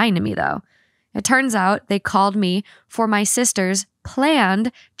for lying to me, though. It turns out they called me for my sister's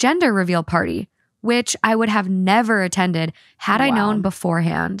planned gender reveal party, which I would have never attended had I known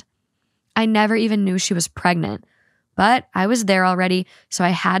beforehand. I never even knew she was pregnant, but I was there already, so I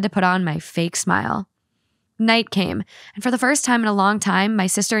had to put on my fake smile. Night came, and for the first time in a long time, my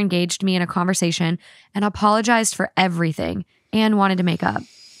sister engaged me in a conversation and apologized for everything and wanted to make up.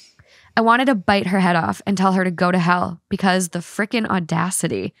 I wanted to bite her head off and tell her to go to hell because the frickin'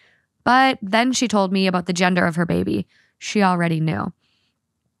 audacity. But then she told me about the gender of her baby. She already knew.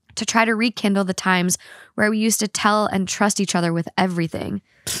 To try to rekindle the times where we used to tell and trust each other with everything.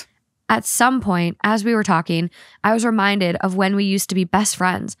 At some point, as we were talking, I was reminded of when we used to be best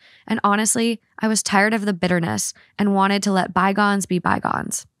friends. And honestly, I was tired of the bitterness and wanted to let bygones be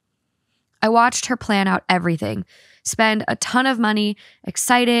bygones. I watched her plan out everything, spend a ton of money,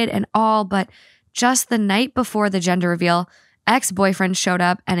 excited and all, but just the night before the gender reveal, ex-boyfriend showed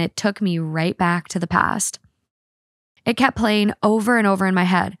up and it took me right back to the past. It kept playing over and over in my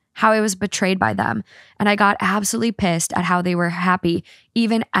head, how I was betrayed by them, and I got absolutely pissed at how they were happy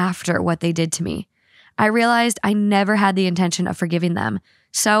even after what they did to me. I realized I never had the intention of forgiving them,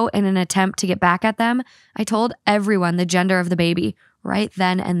 so in an attempt to get back at them, I told everyone the gender of the baby right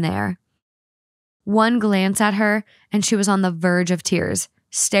then and there. One glance at her, and she was on the verge of tears,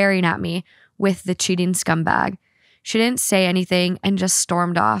 staring at me with the cheating scumbag. She didn't say anything and just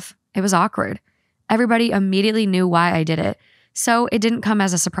stormed off. It was awkward. Everybody immediately knew why I did it, so it didn't come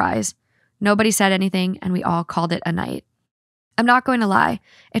as a surprise. Nobody said anything, and we all called it a night. I'm not going to lie.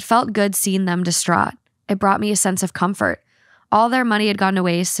 It felt good seeing them distraught. It brought me a sense of comfort. All their money had gone to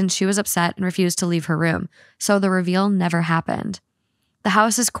waste since she was upset and refused to leave her room, so the reveal never happened. The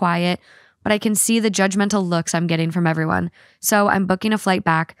house is quiet, but I can see the judgmental looks I'm getting from everyone, so I'm booking a flight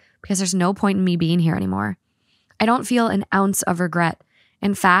back because there's no point in me being here anymore. I don't feel an ounce of regret.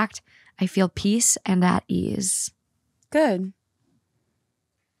 In fact, I feel peace and at ease. Good.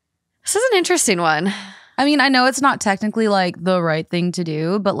 This is an interesting one. I mean, I know it's not technically like the right thing to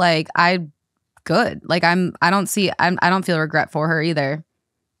do, but like good. Like I don't feel regret for her either.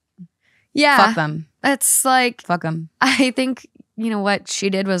 Yeah. Fuck them. It's like, fuck them. I think, what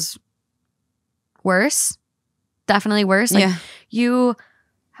she did was worse. Definitely worse. Like, you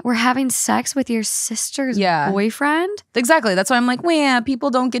were having sex with your sister's boyfriend? Exactly. That's why I'm like, well,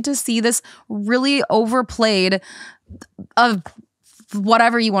 people don't get to see this really overplayed of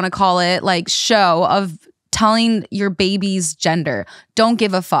whatever you want to call it, like show of telling your baby's gender. Don't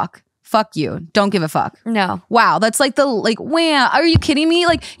give a fuck. Fuck you. Don't give a fuck. No. Wow. That's like wow. Are you kidding me?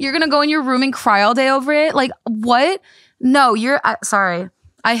 Like, you're going to go in your room and cry all day over it? Like, what? No, sorry.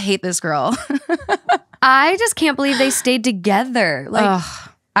 I hate this girl. I just can't believe they stayed together. Like,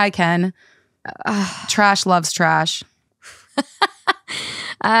 ugh, I can. Trash loves trash.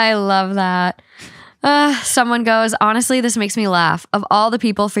 I love that. Someone goes, honestly, this makes me laugh. Of all the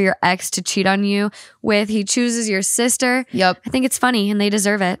people for your ex to cheat on you with, he chooses your sister. Yep. I think it's funny and they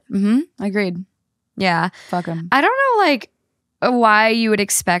deserve it. Agreed. Yeah. Fuck him. I don't know, like, why you would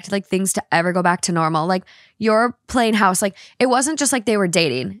expect like things to ever go back to normal. Like, you're playing house. Like, it wasn't just like they were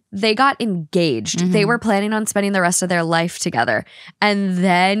dating. They got engaged. They were planning on spending the rest of their life together. And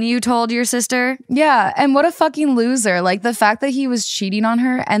then you told your sister? Yeah. And what a fucking loser. Like, the fact that he was cheating on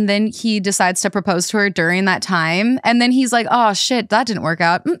her and then he decides to propose to her during that time. And then he's like, oh shit, that didn't work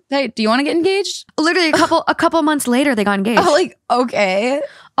out. Hey, do you want to get engaged? Literally a couple months later, they got engaged. Oh, like, okay.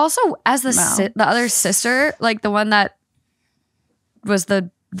 Also, as the other sister, like the one that was the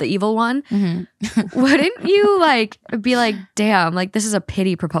evil one, wouldn't you like be like, damn, like this is a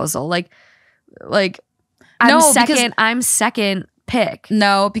pity proposal? Like I'm second pick.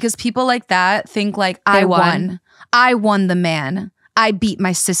 No, because people like that think like I won the man. I beat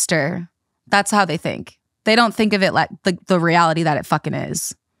my sister. That's how they think. They don't think of it like the reality that it fucking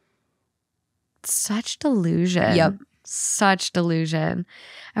is. Such delusion. Yep. Such delusion.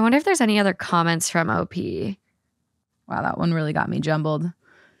 I wonder if there's any other comments from OP. Wow, that one really got me jumbled.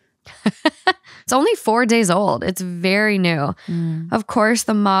 It's only 4 days old. It's very new. Of course,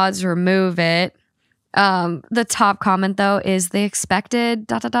 the mods remove it. The top comment, though, is they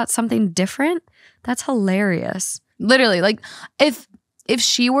expected ... something different. That's hilarious. Literally, like, if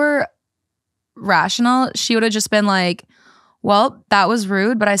she were rational, she would have just been like, well, that was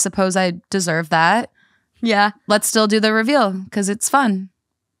rude, but I suppose I deserve that. Yeah. Let's still do the reveal because it's fun.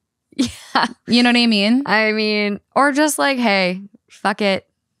 Yeah. You know what I mean? I mean, or just like, hey, fuck it.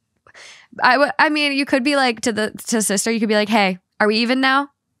 I mean, you could be like to sister, you could be like, hey, are we even now?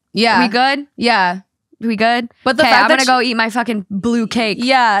 Yeah. Are we good? Yeah. We good? But the fact I'm gonna go eat my fucking blue cake.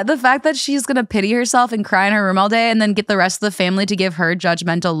 Yeah. The fact that she's gonna pity herself and cry in her room all day and then get the rest of the family to give her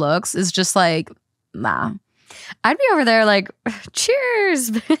judgmental looks is just like, nah. I'd be over there like,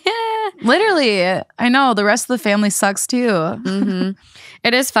 cheers. Literally. I know. The rest of the family sucks too.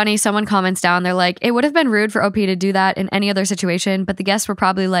 It is funny. Someone comments down. They're like, it would have been rude for OP to do that in any other situation, but the guests were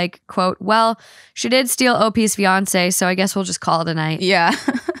probably like, quote, well, she did steal OP's fiance, so I guess we'll just call it a night. Yeah.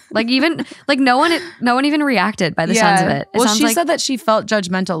 Like, even like no one even reacted by the sounds of it. Well, she said that she felt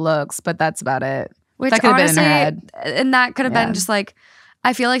judgmental looks, but that's about it. Which that could have honestly, been in her head. And that could have been just like,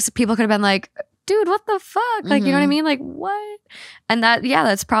 I feel like people could have been like, dude, what the fuck? Like, you know what I mean? Like, what? And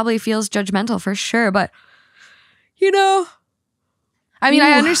that's probably feels judgmental for sure. But, I mean,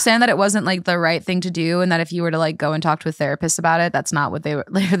 I understand that it wasn't like the right thing to do and that if you were to like go and talk to a therapist about it, that's not what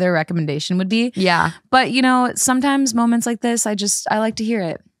their recommendation would be. Yeah. But, sometimes moments like this, I like to hear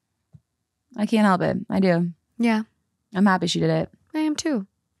it. I can't help it. I do. Yeah. I'm happy she did it. I am too.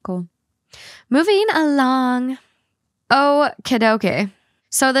 Cool. Moving along. Okie.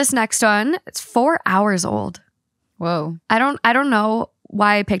 So this next one, it's 4 hours old. Whoa. I don't know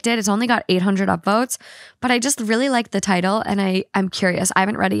why I picked it. It's only got 800 upvotes, but I just really like the title and I'm curious. I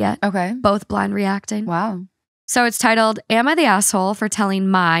haven't read it yet. Okay. Both blind reacting. Wow. So it's titled, Am I the Asshole for Telling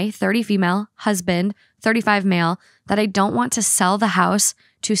My 30 Female Husband, 35 Male, that I don't want to sell the house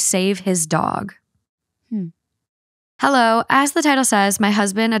to save his dog? Hello. As the title says, my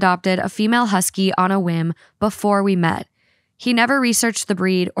husband adopted a female husky on a whim before we met. He never researched the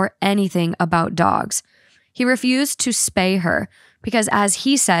breed or anything about dogs. He refused to spay her because, as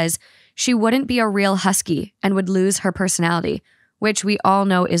he says, she wouldn't be a real husky and would lose her personality, which we all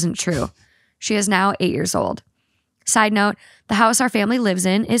know isn't true. She is now 8 years old. Side note, the house our family lives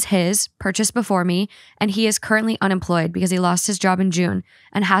in is his, purchased before me, and he is currently unemployed because he lost his job in June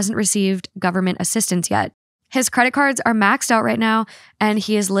and hasn't received government assistance yet. His credit cards are maxed out right now, and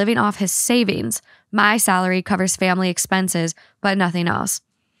he is living off his savings. My salary covers family expenses, but nothing else.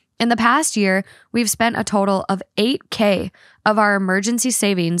 In the past year, we've spent a total of $8,000 of our emergency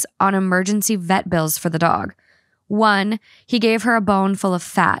savings on emergency vet bills for the dog. 1, he gave her a bone full of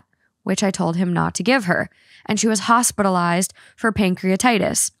fat, which I told him not to give her, and she was hospitalized for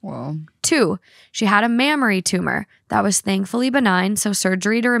pancreatitis. Whoa. 2, she had a mammary tumor that was thankfully benign, so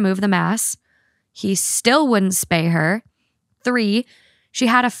surgery to remove the mass. He still wouldn't spay her. 3, she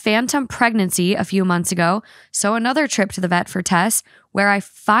had a phantom pregnancy a few months ago, so another trip to the vet for tests, where I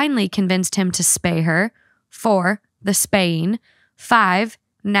finally convinced him to spay her. 4, the spaying. 5,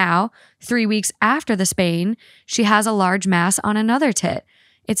 now, 3 weeks after the spaying, she has a large mass on another tit.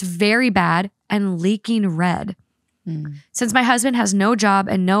 It's very bad and leaking red. Since my husband has no job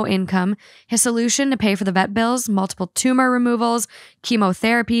and no income, his solution to pay for the vet bills, multiple tumor removals,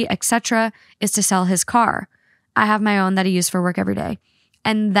 chemotherapy, etc., is to sell his car. I have my own that I use for work every day.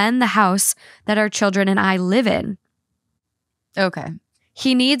 And then the house that our children and I live in. Okay.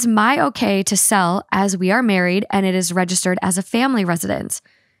 He needs my okay to sell as we are married and it is registered as a family residence.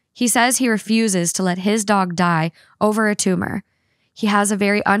 He says he refuses to let his dog die over a tumor. He has a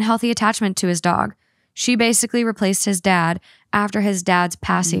very unhealthy attachment to his dog. She basically replaced his dad after his dad's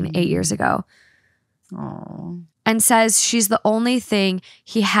passing 8 years ago. Aww. And says she's the only thing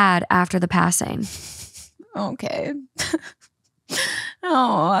he had after the passing. Okay.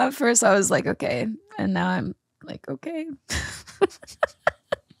 Oh, at first I was like, okay. And now I'm like, okay.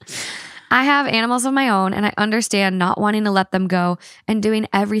 I have animals of my own and I understand not wanting to let them go and doing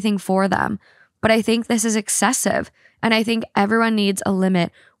everything for them. But I think this is excessive. And I think everyone needs a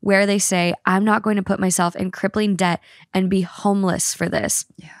limit where they say, I'm not going to put myself in crippling debt and be homeless for this.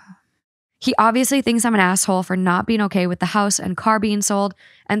 Yeah. He obviously thinks I'm an asshole for not being okay with the house and car being sold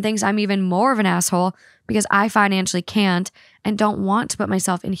and thinks I'm even more of an asshole because I financially can't and don't want to put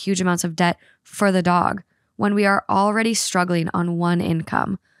myself in huge amounts of debt for the dog when we are already struggling on one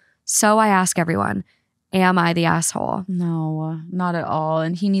income. So I ask everyone, am I the asshole? No, not at all.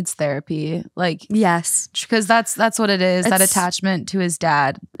 And he needs therapy. Like, yes, because that's what it is. That attachment to his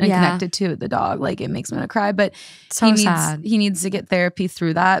dad and connected to the dog. Like, it makes me want to cry. But so sad. He needs to get therapy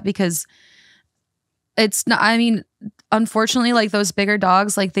through that because it's not. I mean, unfortunately, like those bigger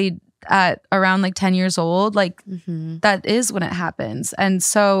dogs, like they at around like 10 years old, like that is when it happens. And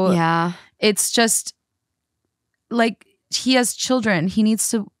so it's just like, he has children. He needs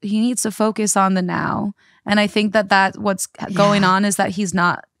to focus on the now. And I think that what's going on is that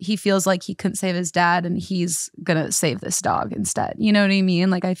he feels like he couldn't save his dad and he's going to save this dog instead. You know what I mean?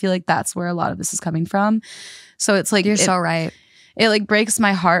 Like, I feel like that's where a lot of this is coming from. So it's like, you're so right. It like breaks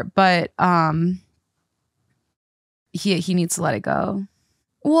my heart, but he needs to let it go.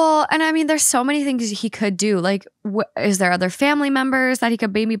 Well, and I mean, there's so many things he could do. Like, is there other family members that he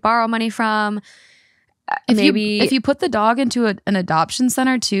could maybe borrow money from? If you put the dog into an adoption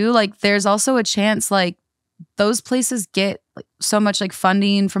center too, like there's also a chance like those places get like so much like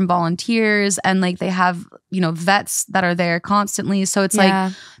funding from volunteers and like they have, you know, vets that are there constantly. So it's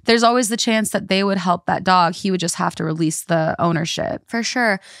like there's always the chance that they would help that dog. He would just have to release the ownership. For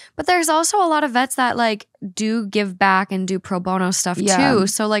sure. But there's also a lot of vets that like do give back and do pro bono stuff too.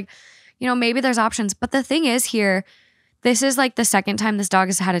 So like, you know, maybe there's options. But the thing is here, this is like the second time this dog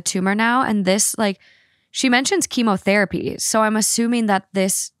has had a tumor now. And this like, she mentions chemotherapy. So I'm assuming that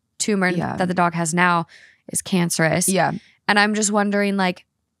this tumor that the dog has now is cancerous. Yeah. And I'm just wondering, like,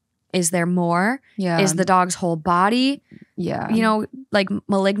 is there more? Yeah. Is the dog's whole body? Yeah. You know, like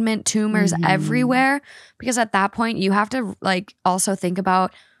malignant tumors everywhere? Because at that point, you have to like also think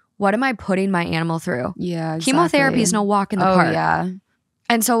about, what am I putting my animal through? Yeah, exactly. Chemotherapy is no walk in the park. Yeah.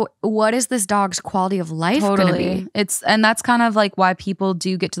 And so what is this dog's quality of life going to be? And that's kind of like why people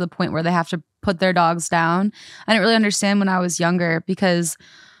do get to the point where they have to put their dogs down. I didn't really understand when I was younger because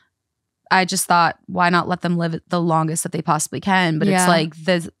I just thought, why not let them live the longest that they possibly can? But it's like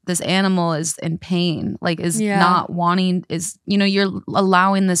this animal is in pain, like is not wanting, is, you know, you're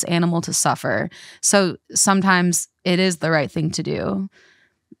allowing this animal to suffer. So sometimes it is the right thing to do.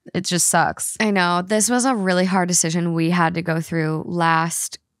 It just sucks. I know. This was a really hard decision we had to go through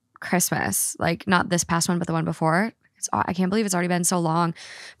last Christmas. Like not this past one, but the one before. I can't believe it's already been so long.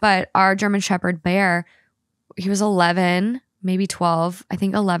 But our German Shepherd Bear, he was 11, maybe 12. I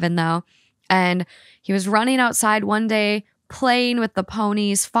think 11 though. And he was running outside one day, playing with the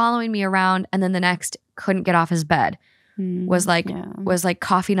ponies, following me around, and then the next couldn't get off his bed. Was like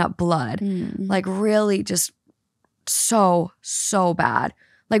coughing up blood. Like really just so bad.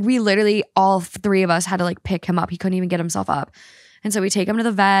 Like we literally, all three of us had to like pick him up. He couldn't even get himself up. And so we take him to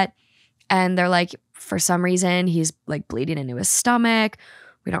the vet and they're like, for some reason, he's like bleeding into his stomach.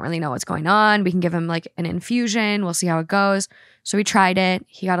 We don't really know what's going on. We can give him like an infusion. We'll see how it goes. So we tried it.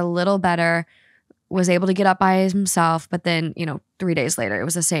 He got a little better, was able to get up by himself. But then, you know, 3 days later, it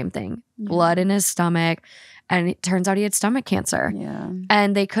was the same thing. Blood in his stomach. And it turns out he had stomach cancer. Yeah.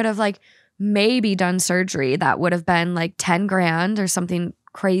 And they could have like maybe done surgery. That would have been like 10 grand or something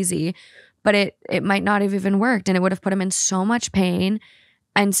crazy. But it might not have even worked. And it would have put him in so much pain.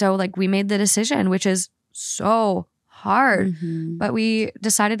 And so like we made the decision, which is so hard. But we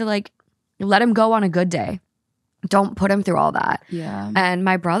decided to like let him go on a good day. Don't put him through all that. Yeah. And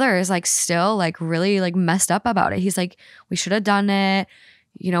my brother is like still like really like messed up about it. He's like, we should have done it.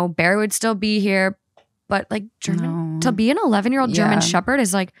 You know, Bear would still be here. But like to be an 11-year-old German Shepherd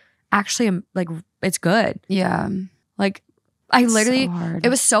is like actually like it's good. Yeah. Like I literally, it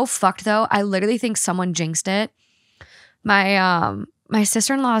was so fucked though. I literally think someone jinxed it. My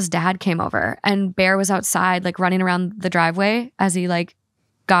sister-in-law's dad came over and Bear was outside like running around the driveway as he like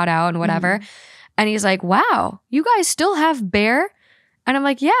got out and whatever. And he's like, wow, you guys still have Bear? And I'm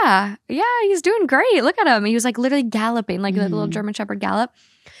like, yeah, he's doing great. Look at him. He was like literally galloping like a little German Shepherd gallop.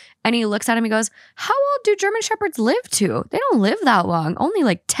 And he looks at him, he goes, how old do German Shepherds live to? They don't live that long. Only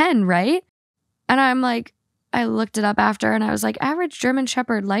like 10, right? And I'm like, I looked it up after and I was like, average German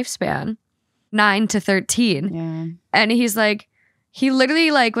Shepherd lifespan, 9 to 13. Yeah. And he's like, he literally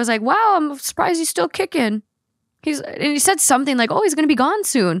like was like, wow, I'm surprised he's still kicking. And he said something like, oh, he's going to be gone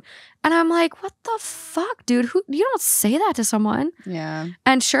soon. And I'm like, what the fuck, dude? You don't say that to someone. Yeah.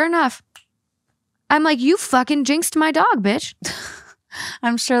 And sure enough, I'm like, you fucking jinxed my dog, bitch.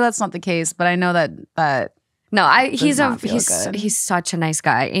 I'm sure that's not the case, but I know that no, he's such a nice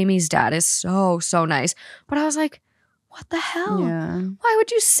guy. Amy's dad is so nice. But I was like, what the hell? Yeah. Why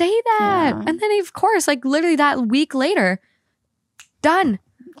would you say that? Yeah. And then of course, like literally that week later, done.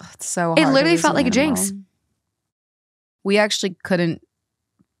 It's so hard. It literally felt like a jinx. We actually couldn't.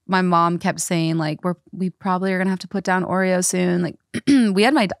 My mom kept saying like we probably are gonna have to put down Oreo soon. Like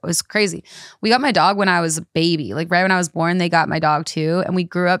it was crazy. We got my dog when I was a baby. Like right when I was born, they got my dog too, and we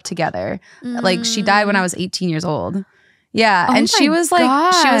grew up together. Like she died when I was 18 years old. Yeah, and she was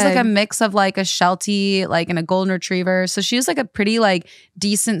like a mix of like a Sheltie, like and a golden retriever. So she was like a pretty like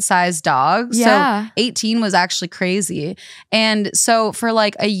decent sized dog. Yeah. So 18 was actually crazy. And so for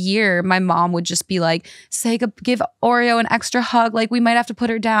like a year, my mom would just be like, give Oreo an extra hug. Like we might have to put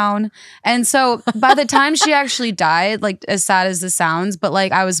her down. And so by the time she actually died, like as sad as this sounds, but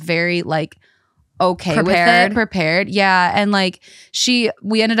like I was very like okay with it, prepared. Yeah, and like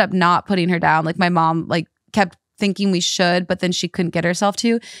we ended up not putting her down. Like my mom like kept thinking we should, but then she couldn't get herself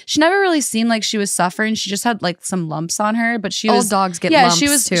to. She never really seemed like she was suffering. She just had like some lumps on her, but old dogs get lumps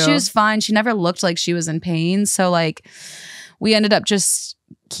too. She was fine. She never looked like she was in pain. So like we ended up just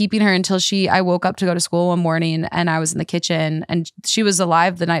keeping her until I woke up to go to school one morning and I was in the kitchen and she was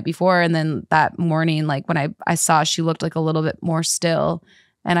alive the night before. And then that morning, like when I saw she looked like a little bit more still.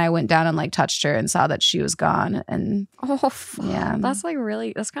 And I went down and like touched her and saw that she was gone. And yeah, that's like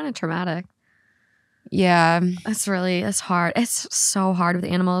that's kind of traumatic. Yeah. It's hard. It's so hard with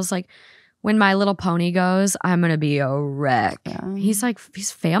animals. Like when my little pony goes, I'm going to be a wreck. Yeah.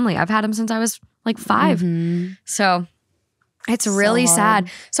 He's family. I've had him since I was like 5. So it's really sad.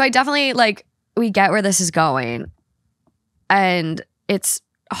 So I definitely we get where this is going and it's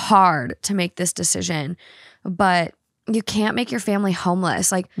hard to make this decision, but you can't make your family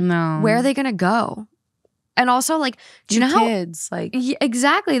homeless. Like, no. Where are they going to go? And also, like, do you know how kids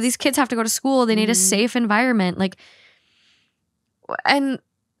exactly these kids have to go to school? They need a safe environment. Like, and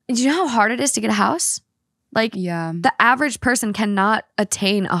do you know how hard it is to get a house? Like, yeah, the average person cannot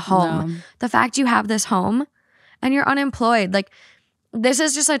attain a home. No. The fact you have this home and you're unemployed, like, this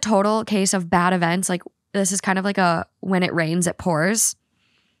is just a total case of bad events. Like, this is kind of like a when it rains, it pours.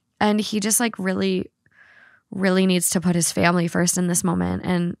 And he just like really, really needs to put his family first in this moment.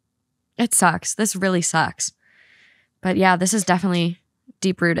 And it sucks. This really sucks. But yeah, this is definitely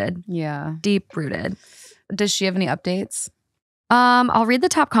deep-rooted. Yeah. Deep-rooted. Does she have any updates? I'll read the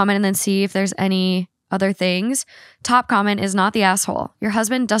top comment and then see if there's any other things. Top comment is not the asshole. Your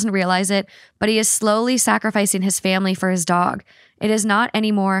husband doesn't realize it, but he is slowly sacrificing his family for his dog. It is not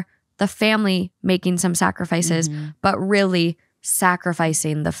anymore the family making some sacrifices, but really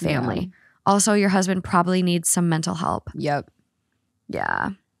sacrificing the family. Yeah. Also, your husband probably needs some mental help. Yep. Yeah.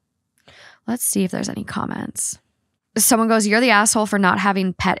 Let's see if there's any comments. Someone goes, you're the asshole for not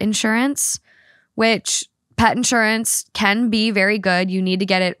having pet insurance, which pet insurance can be very good. You need to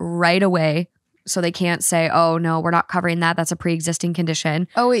get it right away. So they can't say, oh, no, we're not covering that. That's a pre-existing condition.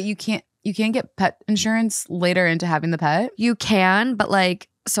 Oh, wait, you can't get pet insurance later into having the pet? You can, but like,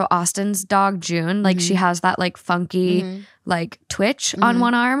 so Austin's dog, June, like she has that like funky like twitch on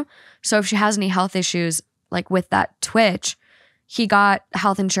one arm. So if she has any health issues like with that twitch, he got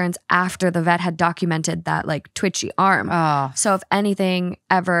health insurance after the vet had documented that like twitchy arm. Oh. So if anything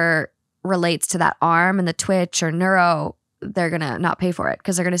ever relates to that arm and the twitch or neuro, they're going to not pay for it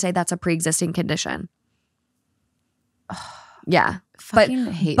because they're going to say that's a pre-existing condition. Yeah.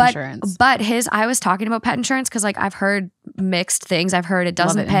 Hate insurance. But I was talking about pet insurance because like I've heard mixed things. I've heard it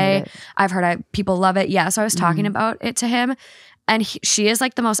doesn't pay. I've heard people love it. Yeah. So I was talking about it to him, and she is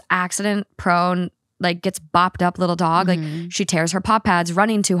like the most accident prone, like gets bopped up little dog. Like she tears her paw pads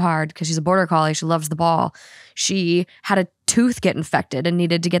running too hard because she's a border collie. She loves the ball. She had a tooth get infected and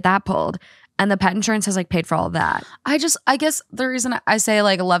needed to get that pulled. And the pet insurance has like paid for all of that. I guess the reason I say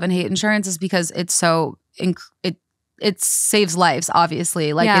like love and hate insurance is because it's so, it saves lives,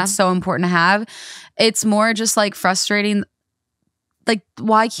 obviously. Like it's so important to have. It's more just like frustrating. Like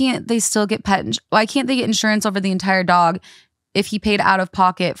why can't they still get why can't they get insurance over the entire dog if he paid out of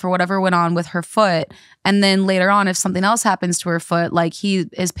pocket for whatever went on with her foot? And then later on, if something else happens to her foot, like he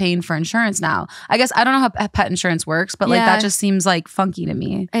is paying for insurance now. I guess I don't know how pet insurance works, but like that just seems like funky to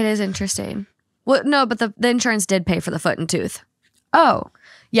me. It is interesting. Well, no, but the insurance did pay for the foot and tooth. Oh.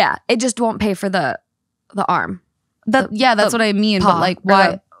 Yeah. It just won't pay for the arm. That's what I mean. Paw, but like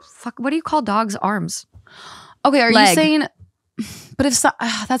why? What do you call dogs' arms? Okay, are you saying... But if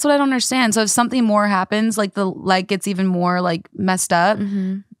that's what I don't understand. So if something more happens, like the leg gets even more like messed up,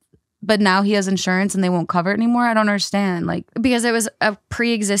 but now he has insurance and they won't cover it anymore. I don't understand. Like because it was a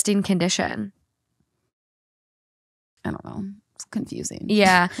pre-existing condition. I don't know. It's confusing.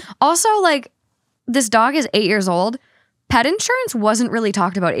 Yeah. Also, like this dog is 8 years old. Pet insurance wasn't really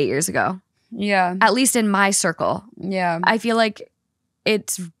talked about 8 years ago. Yeah. At least in my circle. Yeah. I feel like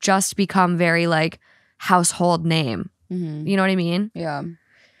it's just become very like household name. You know what I mean? Yeah.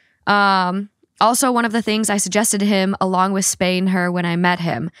 Also, one of the things I suggested to him along with spaying her when I met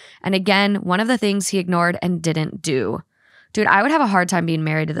him. And again, one of the things he ignored and didn't do. Dude, I would have a hard time being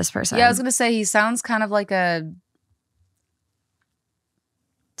married to this person. Yeah, I was going to say, he sounds kind of like a...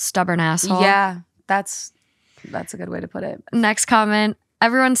 stubborn asshole. Yeah, that's a good way to put it. Next comment.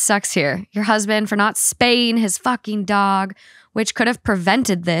 Everyone sucks here. Your husband for not spaying his fucking dog, which could have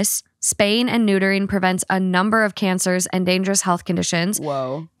prevented this. Spaying and neutering prevents a number of cancers and dangerous health conditions.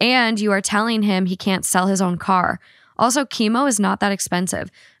 Whoa. And you are telling him he can't sell his own car. Also, chemo is not that expensive.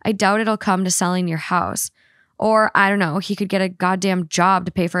 I doubt it'll come to selling your house. Or, I don't know, he could get a goddamn job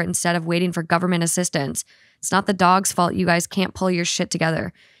to pay for it instead of waiting for government assistance. It's not the dog's fault you guys can't pull your shit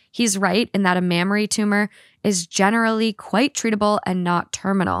together. He's right in that a mammary tumor is generally quite treatable and not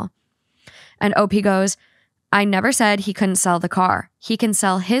terminal. And OP goes, I never said he couldn't sell the car. He can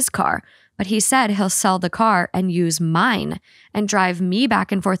sell his car, but he said he'll sell the car and use mine and drive me back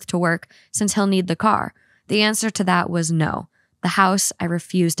and forth to work since he'll need the car. The answer to that was no. The house I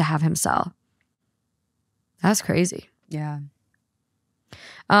refuse to have him sell. That's crazy. Yeah.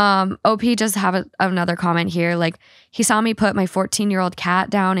 OP just have another comment here. Like, he saw me put my 14-year-old cat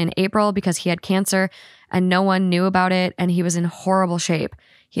down in April because he had cancer and no one knew about it and he was in horrible shape.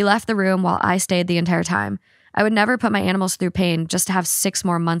 He left the room while I stayed the entire time. I would never put my animals through pain just to have 6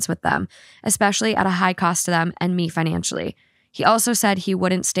 more months with them, especially at a high cost to them and me financially. He also said he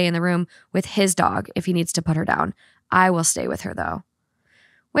wouldn't stay in the room with his dog if he needs to put her down. I will stay with her though.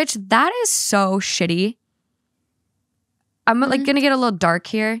 Which, that is so shitty. I'm like gonna get a little dark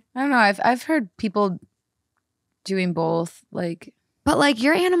here. I don't know. I've heard people doing both. Like, but like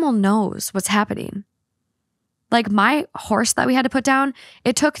your animal knows what's happening. Like my horse that we had to put down,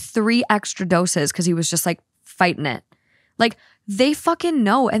 it took 3 extra doses because he was just like fighting it. Like they fucking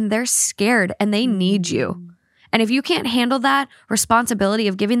know and they're scared and they need you. And if you can't handle that responsibility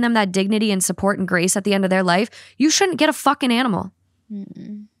of giving them that dignity and support and grace at the end of their life, you shouldn't get a fucking animal.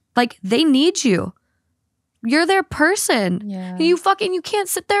 Like, they need you. You're their person. Yeah. You can't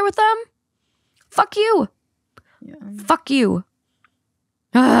sit there with them. Fuck you. Yeah. Fuck you.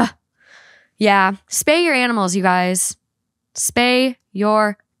 Ugh. Yeah. Spay your animals, you guys. Spay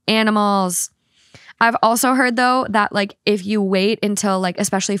your animals. I've also heard, though, that like if you wait until like,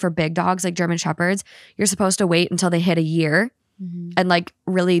 especially for big dogs like German Shepherds, you're supposed to wait until they hit a year and like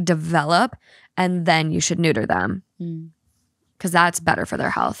really develop, and then you should neuter them because that's better for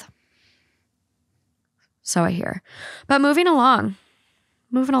their health. So I hear. But moving along.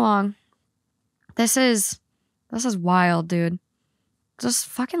 This is wild, dude. Just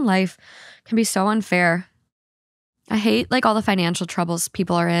fucking life can be so unfair. I hate like all the financial troubles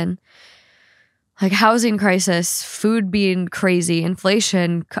people are in. Like housing crisis, food being crazy,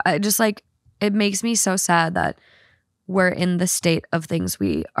 inflation. Just like, it makes me so sad that we're in the state of things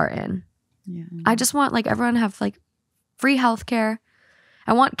we are in. Yeah. I just want like everyone to have like free healthcare.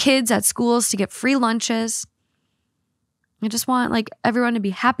 I want kids at schools to get free lunches. I just want like everyone to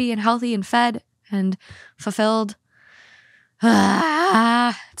be happy and healthy and fed and fulfilled. Does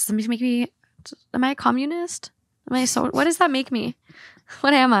that make me, am I a communist? What does that make me?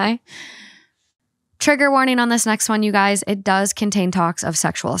 What am I? Trigger warning on this next one, you guys. It does contain talks of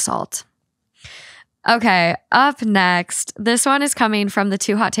sexual assault. Okay, up next. This one is coming from the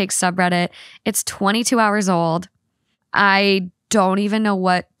Two Hot Takes subreddit. It's 22 hours old. I don't even know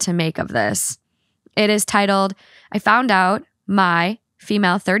what to make of this. It is titled, I found out my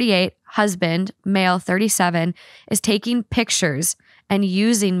female 38 husband, male 37, is taking pictures and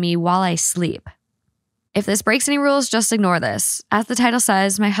using me while I sleep. If this breaks any rules, just ignore this. As the title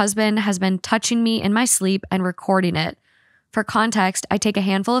says, my husband has been touching me in my sleep and recording it. For context, I take a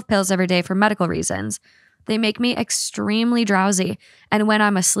handful of pills every day for medical reasons. They make me extremely drowsy, and when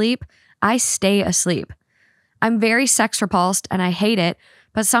I'm asleep, I stay asleep. I'm very sex repulsed and I hate it,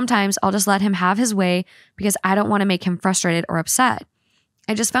 but sometimes I'll just let him have his way because I don't want to make him frustrated or upset.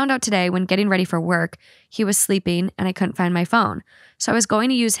 I just found out today when getting ready for work, he was sleeping and I couldn't find my phone, so I was going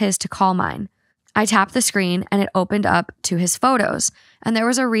to use his to call mine. I tapped the screen and it opened up to his photos, and there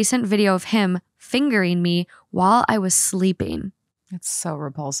was a recent video of him fingering me while I was sleeping. It's so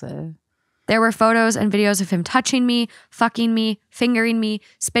repulsive. There were photos and videos of him touching me, fucking me, fingering me,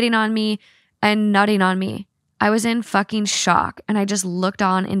 spitting on me, and nutting on me. I was in fucking shock and I just looked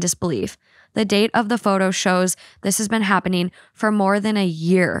on in disbelief. The date of the photo shows this has been happening for more than a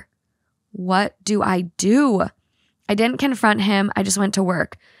year. What do I do? I didn't confront him. I just went to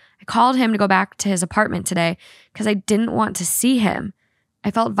work. I called him to go back to his apartment today because I didn't want to see him. I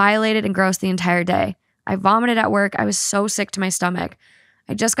felt violated and gross the entire day. I vomited at work. I was so sick to my stomach.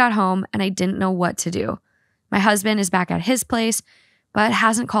 I just got home and I didn't know what to do. My husband is back at his place, but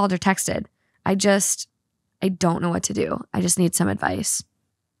hasn't called or texted. I don't know what to do. I just need some advice.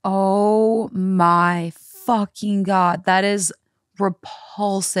 Oh my fucking God. That is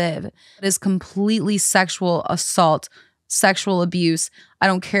repulsive. It is completely sexual assault, sexual abuse. I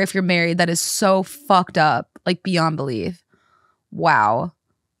don't care if you're married. That is so fucked up, like beyond belief. Wow.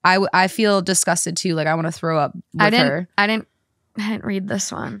 I feel disgusted too. Like I want to throw up with her. I didn't read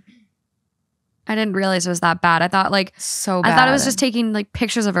this one. I didn't realize it was that bad. I thought like so bad. I thought it was just taking like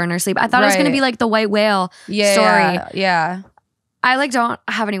pictures of her in her sleep. I thought it was gonna be like the white whale story. Yeah. I like don't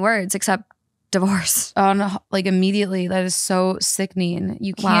have any words except divorce. Oh no, like immediately. That is so sickening.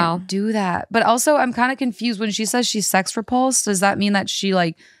 You can't do that. But also I'm kind of confused when she says she's sex repulsed. Does that mean that she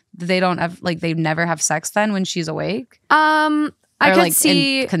like they don't have like they never have sex then when she's awake? I could like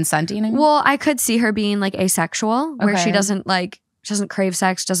see consenting. I mean? Well, I could see her being like asexual, where she doesn't crave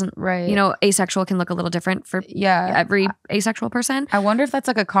sex, doesn't you know, asexual can look a little different for every asexual person. I wonder if that's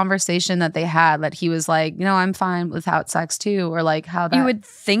like a conversation that they had that he was like, you know, I'm fine without sex too, or like how that you would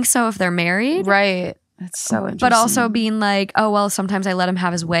think so if they're married, right? That's so interesting. But also being like, oh well, sometimes I let him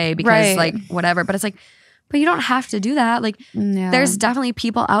have his way because like whatever. But it's like, but you don't have to do that. Like, there's definitely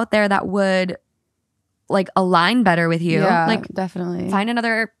people out there that would like align better with you. Yeah, like definitely find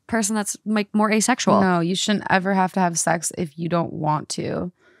another person that's like more asexual. No, you shouldn't ever have to have sex if you don't want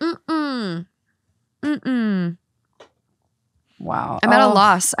to. Wow. I'm at a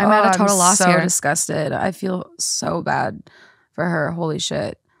loss. I'm at a total loss so here. So disgusted. I feel so bad for her. Holy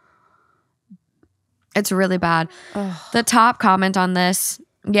shit. It's really bad. Ugh. The top comment on this,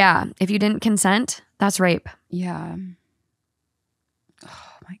 if you didn't consent, that's rape. Yeah.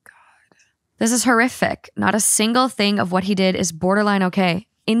 This is horrific. Not a single thing of what he did is borderline okay.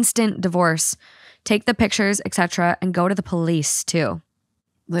 Instant divorce. Take the pictures, etc., and go to the police too.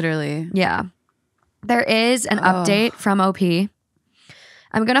 Literally. Yeah. There is an update from OP.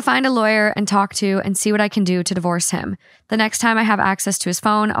 I'm going to find a lawyer and talk to and see what I can do to divorce him. The next time I have access to his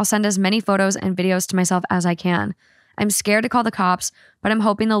phone, I'll send as many photos and videos to myself as I can. I'm scared to call the cops, but I'm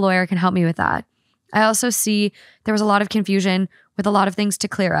hoping the lawyer can help me with that. I also see there was a lot of confusion with a lot of things to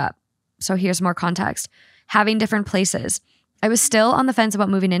clear up. So here's more context. Having different places. I was still on the fence about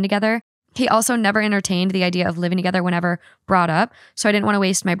moving in together. He also never entertained the idea of living together whenever brought up, so I didn't want to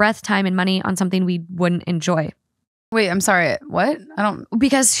waste my breath, time, and money on something we wouldn't enjoy. Wait, I'm sorry. What? I don't...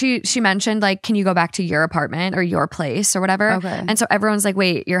 Because she mentioned, like, can you go back to your apartment or your place or whatever? Okay. And so everyone's like,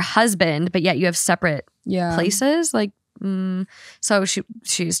 wait, your husband, but yet you have separate places? Like, So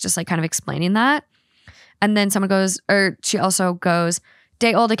she's just like kind of explaining that. And then someone goes, or she also goes,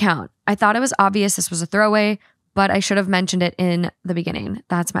 day old account. I thought it was obvious this was a throwaway, but I should have mentioned it in the beginning.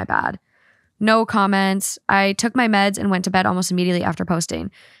 That's my bad. No comments. I took my meds and went to bed almost immediately after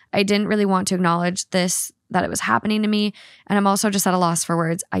posting. I didn't really want to acknowledge this, that it was happening to me. And I'm also just at a loss for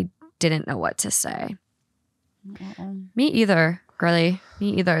words. I didn't know what to say. Me either, girly.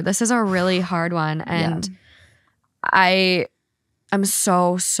 Me either. This is a really hard one. And I'm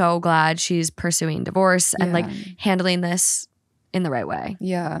so, so glad she's pursuing divorce and like handling this in the right way.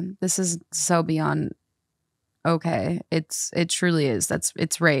 Yeah. This is so beyond okay. It truly is.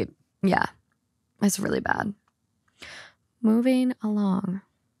 It's rape. Yeah. It's really bad. Moving along.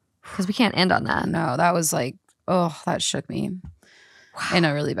 Because we can't end on that. No, that was like, oh, that shook me in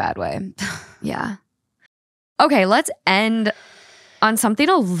a really bad way. Yeah. Okay, let's end on something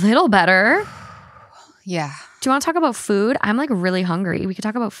a little better. Yeah. Do you want to talk about food? I'm like really hungry. We could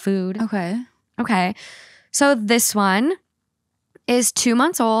talk about food. Okay. So this one is 2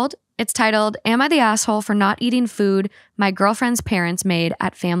 months old. It's titled, Am I the Asshole for Not Eating Food My Girlfriend's Parents Made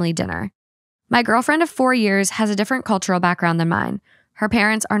at Family Dinner? My girlfriend of 4 years has a different cultural background than mine. Her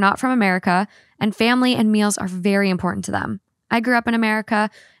parents are not from America, and family and meals are very important to them. I grew up in America,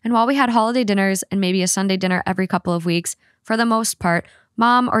 and while we had holiday dinners and maybe a Sunday dinner every couple of weeks, for the most part,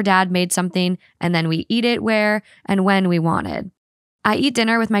 mom or dad made something, and then we eat it where and when we wanted. I eat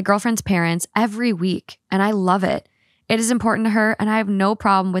dinner with my girlfriend's parents every week, and I love it. It is important to her, and I have no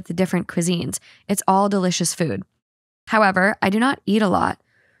problem with the different cuisines. It's all delicious food. However, I do not eat a lot.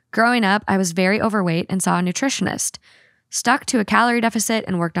 Growing up, I was very overweight and saw a nutritionist. Stuck to a calorie deficit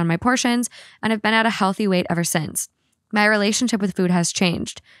and worked on my portions, and have been at a healthy weight ever since. My relationship with food has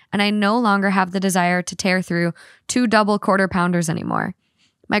changed, and I no longer have the desire to tear through 2 double quarter pounders anymore.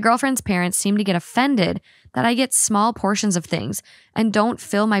 My girlfriend's parents seem to get offended that I get small portions of things and don't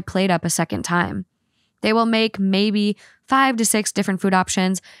fill my plate up a second time. They will make maybe 5 to 6 different food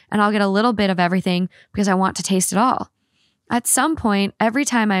options, and I'll get a little bit of everything because I want to taste it all. At some point, every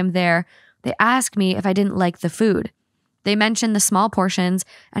time I'm there, they ask me if I didn't like the food. They mention the small portions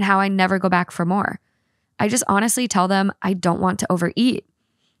and how I never go back for more. I just honestly tell them I don't want to overeat.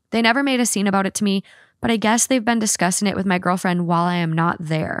 They never made a scene about it to me, but I guess they've been discussing it with my girlfriend while I am not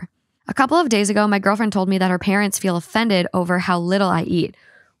there. A couple of days ago, my girlfriend told me that her parents feel offended over how little I eat,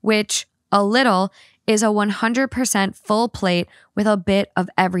 which a little is a 100% full plate with a bit of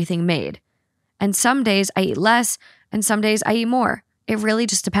everything made. And some days I eat less, and some days I eat more. It really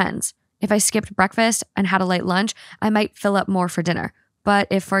just depends. If I skipped breakfast and had a light lunch, I might fill up more for dinner. But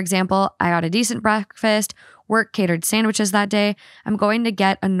if, for example, I got a decent breakfast, work catered sandwiches that day, I'm going to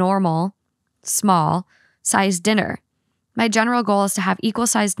get a normal, small, sized dinner. My general goal is to have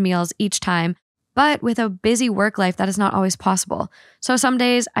equal-sized meals each time, but with a busy work life, that is not always possible. So some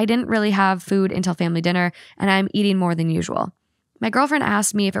days I didn't really have food until family dinner, and I'm eating more than usual. My girlfriend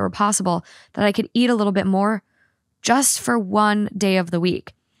asked me if it were possible that I could eat a little bit more just for one day of the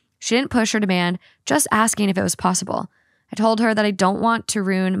week. She didn't push or demand, just asking if it was possible. I told her that I don't want to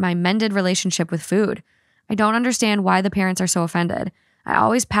ruin my mended relationship with food. I don't understand why the parents are so offended. I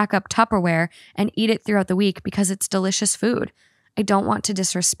always pack up Tupperware and eat it throughout the week because it's delicious food. I don't want to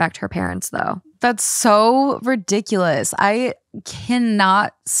disrespect her parents, though. That's so ridiculous. I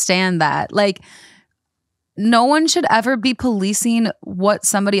cannot stand that. Like, no one should ever be policing what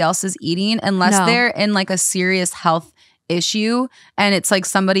somebody else is eating unless they're in like a serious health issue and it's like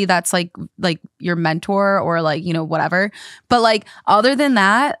somebody that's like your mentor or like, you know, whatever. But like, other than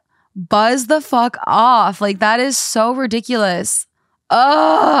that, buzz the fuck off. Like, that is so ridiculous.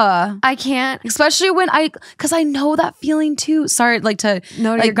 Ugh. I can't. Especially when because I know that feeling too. Sorry, like to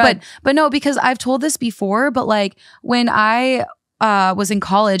no, like, you're good. But no, because I've told this before, but like when I was in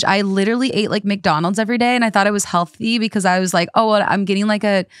college, I literally ate like McDonald's every day, and I thought it was healthy because I was like, oh, well, I'm getting like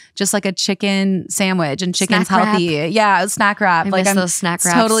a chicken sandwich, and chicken's snack healthy. Wrap. Yeah, snack wrap. I like miss I'm those snack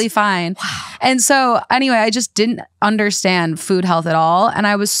wraps. Totally fine. Wow. And so anyway, I just didn't understand food health at all. And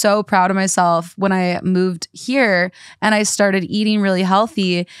I was so proud of myself when I moved here and I started eating really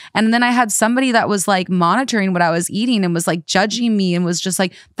healthy. And then I had somebody that was like monitoring what I was eating and was like judging me and was just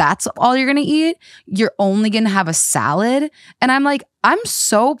like, that's all you're going to eat? You're only going to have a salad? And I'm like, I'm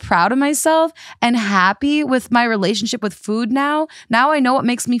so proud of myself and happy with my relationship with food now. Now I know what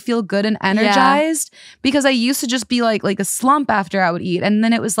makes me feel good and energized because I used to just be like a slump after I would eat. And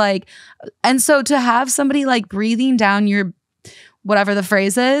then it was like, and so to have somebody like breathing down your whatever the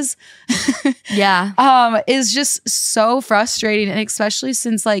phrase is, is just so frustrating. And especially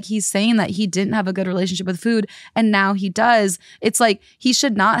since like he's saying that he didn't have a good relationship with food and now he does. It's like he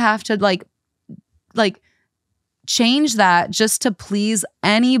should not have to like change that just to please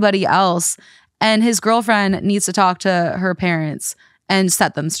anybody else. And his girlfriend needs to talk to her parents and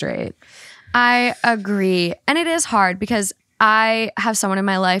set them straight. I agree. And it is hard because I have someone in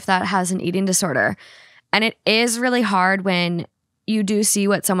my life that has an eating disorder. And it is really hard when you do see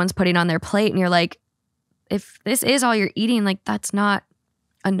what someone's putting on their plate and you're like, if this is all you're eating, like that's not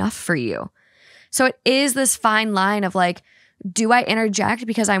enough for you. So it is this fine line of like, do I interject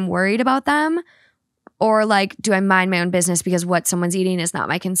because I'm worried about them? Or like, do I mind my own business because what someone's eating is not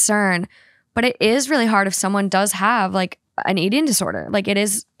my concern? But it is really hard if someone does have like an eating disorder. Like it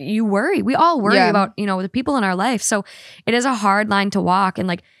is, you worry. We all worry about, you know, the people in our life. So it is a hard line to walk. And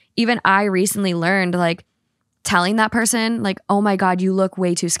like, even I recently learned like telling that person like, oh my God, you look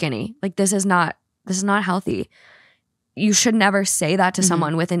way too skinny. Like this is not healthy. You should never say that to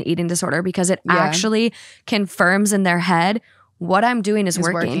someone with an eating disorder because it actually confirms in their head what I'm doing is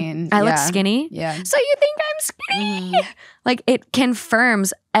working. I look skinny. Yeah. So you think I'm skinny? Like it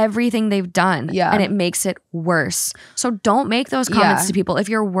confirms everything they've done. Yeah. And it makes it worse. So don't make those comments to people. If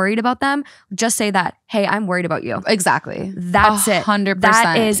you're worried about them, just say that, hey, I'm worried about you. Exactly. That's 100%. It.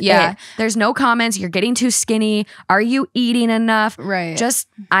 That is it. There's no comments. You're getting too skinny. Are you eating enough? Right. Just,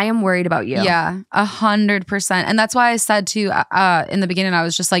 I am worried about you. Yeah, 100%. And that's why I said too, in the beginning, I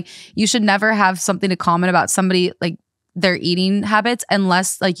was just like, you should never have something to comment about somebody like their eating habits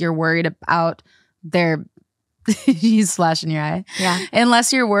unless like you're worried about their he's flashing your eye. Yeah.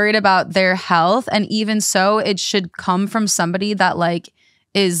 Unless you're worried about their health. And even so, it should come from somebody that like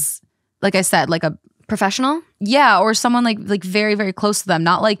is, like I said, like a professional. Yeah. Or someone like very, very close to them.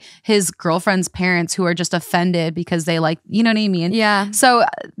 Not like his girlfriend's parents who are just offended because they like, you know what I mean? Yeah. So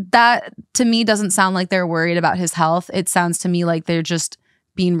that to me doesn't sound like they're worried about his health. It sounds to me like they're just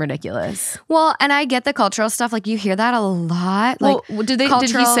being ridiculous. Well, and I get the cultural stuff. Like you hear that a lot. Like, well, did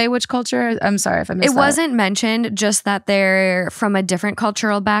he say which culture? I'm sorry if I missed that. It wasn't mentioned, just that they're from a different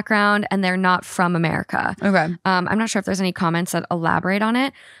cultural background and they're not from America. Okay. I'm not sure if there's any comments that elaborate on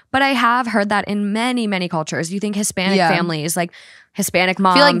it, but I have heard that in many, many cultures. You think Hispanic families, like Hispanic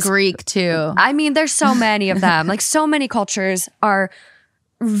moms. I feel like Greek too. I mean, there's so many of them. Like so many cultures are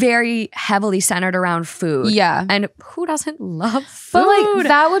very heavily centered around food. Yeah. And who doesn't love food? But like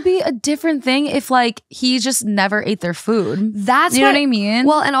that would be a different thing if like he just never ate their food. That's you know what I mean?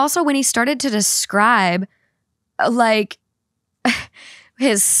 Well, and also when he started to describe like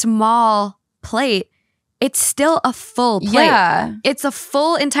his small plate, it's still a full plate. Yeah. It's a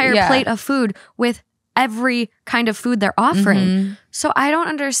full entire plate of food with every kind of food they're offering. So I don't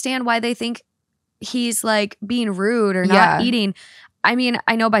understand why they think he's like being rude or not eating. I mean,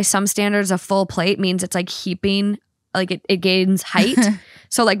 I know by some standards, a full plate means it's like heaping, like it gains height.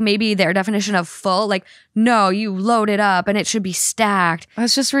 So like maybe their definition of full, like, no, you load it up and it should be stacked.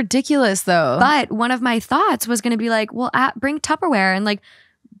 That's just ridiculous though. But one of my thoughts was going to be like, well, bring Tupperware and like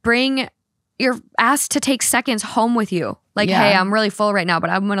you're asked to take seconds home with you. Like, hey, I'm really full right now, but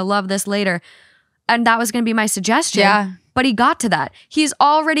I'm going to love this later. And that was going to be my suggestion. Yeah. But he got to that. He's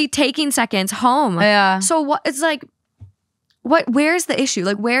already taking seconds home. Yeah. So what? It's like, where's the issue?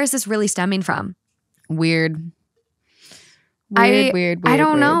 Like, where is this really stemming from? Weird. I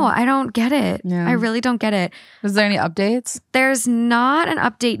don't know. I don't get it. Yeah. I really don't get it. Is there any updates? There's not an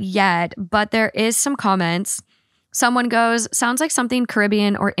update yet, but there is some comments. Someone goes, sounds like something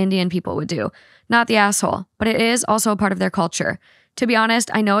Caribbean or Indian people would do. Not the asshole, but it is also a part of their culture. To be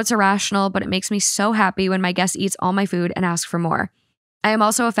honest, I know it's irrational, but it makes me so happy when my guest eats all my food and asks for more. I am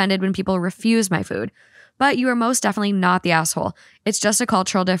also offended when people refuse my food. But you are most definitely not the asshole. It's just a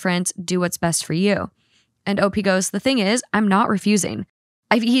cultural difference. Do what's best for you. And OP goes, the thing is, I'm not refusing.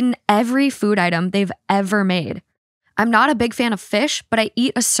 I've eaten every food item they've ever made. I'm not a big fan of fish, but I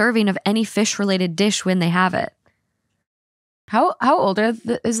eat a serving of any fish-related dish when they have it. How old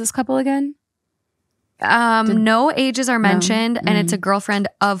is this couple again? No ages are mentioned, and it's a girlfriend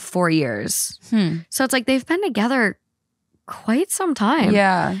of 4 years. So it's like they've been together quite some time.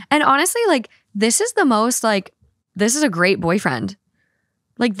 Yeah. And honestly, like, this is the most, like, this is a great boyfriend.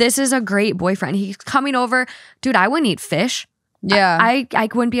 Like, this is a great boyfriend. He's coming over. Dude, I wouldn't eat fish. Yeah. I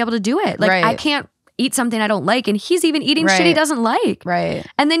wouldn't be able to do it. Like, I can't eat something I don't like, and he's even eating shit he doesn't like. Right.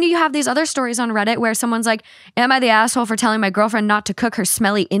 And then you have these other stories on Reddit where someone's like, am I the asshole for telling my girlfriend not to cook her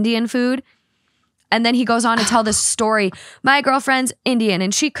smelly Indian food? And then he goes on to tell this story. My girlfriend's Indian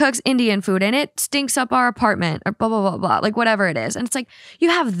and she cooks Indian food and it stinks up our apartment or blah, blah, blah, blah. Like whatever it is. And it's like, you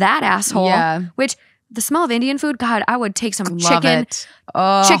have that asshole, which the smell of Indian food, God, I would take some chicken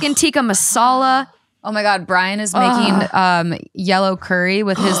tikka masala. Oh my God, Brian is making yellow curry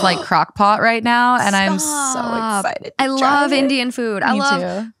with his like crock pot right now. And I'm so excited. I love Indian food. I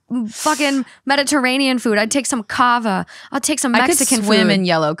love fucking Mediterranean food. I'd take some kava. I'll take some Mexican food. I could swim in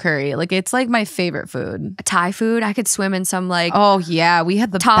yellow curry. Like it's like my favorite food. Thai food. I could swim in some like oh yeah, we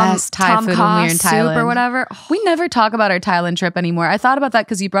had the best Thai food when we were in Thailand soup or whatever. We never talk about our Thailand trip anymore. I thought about that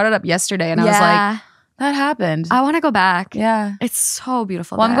because you brought it up yesterday, and I was like, that happened. I want to go back. Yeah, it's so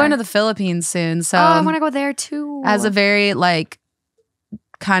beautiful. Well, I'm going to the Philippines soon, so I want to go there too. As a very like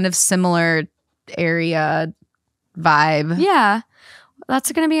kind of similar area vibe. Yeah. That's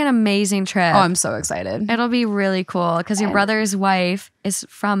going to be an amazing trip. Oh, I'm so excited. It'll be really cool because your brother's wife is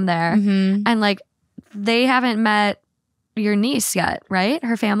from there. And like they haven't met your niece yet, right?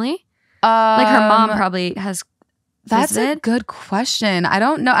 Her family? Like her mom probably has That's visited. a good question. I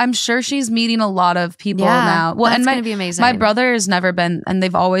don't know. I'm sure she's meeting a lot of people now. Well, that's going to be amazing. My brother has never been, and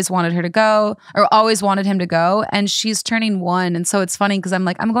they've always wanted her to go, or always wanted him to go. And she's turning 1. And so it's funny because I'm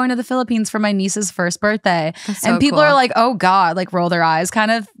like, I'm going to the Philippines for my niece's first birthday. And people are like, oh God, like roll their eyes kind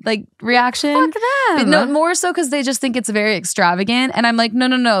of like reaction. Fuck them. But no, more so because they just think it's very extravagant. And I'm like,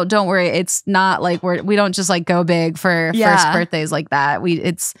 no, don't worry. It's not like we don't just like go big for first birthdays like that.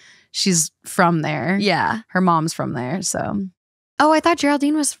 She's from there. Yeah. Her mom's from there, so. Oh, I thought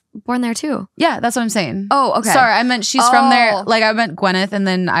Geraldine was born there too. Yeah, that's what I'm saying. Oh, okay. Sorry, I meant she's from there. Like, I meant Gwyneth, and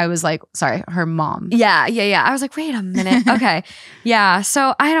then I was like, sorry, her mom. Yeah. I was like, wait a minute. Okay. Yeah,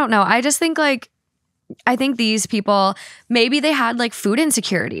 so I don't know. I just think like, I think these people, maybe they had like food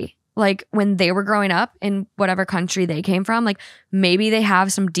insecurity. Like when they were growing up in whatever country they came from, like maybe they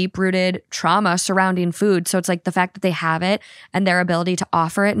have some deep-rooted trauma surrounding food. So it's like the fact that they have it and their ability to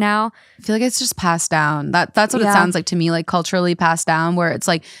offer it now. I feel like it's just passed down. That's what it sounds like to me, like culturally passed down, where it's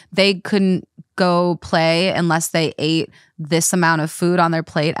like they couldn't go play unless they ate this amount of food on their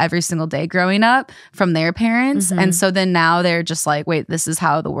plate every single day growing up from their parents. And so then now they're just like, wait, this is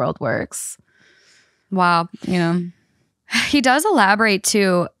how the world works. Wow. You know? He does elaborate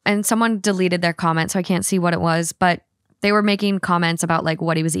too, and someone deleted their comment, so I can't see what it was, but they were making comments about like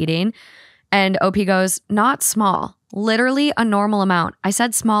what he was eating. And OP goes, not small, literally a normal amount. I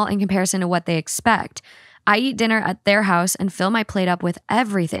said small in comparison to what they expect. I eat dinner at their house and fill my plate up with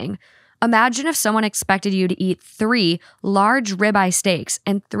everything. Imagine if someone expected you to eat 3 large ribeye steaks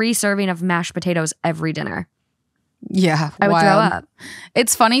and 3 serving of mashed potatoes every dinner. Yeah, I would throw up.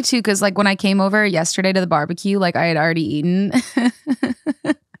 It's funny too because like when I came over yesterday to the barbecue, like I had already eaten.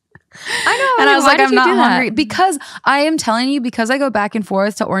 I know. And I was like, I'm not hungry. Because I am telling you, because I go back and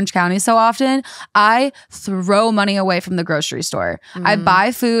forth to Orange County so often, I throw money away from the grocery store. I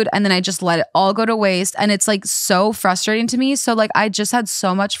buy food and then I just let it all go to waste. And it's like so frustrating to me. So like I just had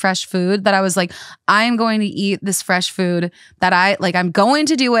so much fresh food that I was like, I am going to eat this fresh food that I'm going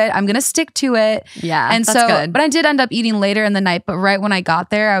to do it. I'm going to stick to it. Yeah. And that's so, good. but I did end up eating later in the night. But right when I got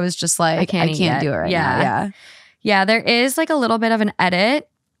there, I was just like, I can't do it right now. Yeah. Yeah. There is like a little bit of an edit.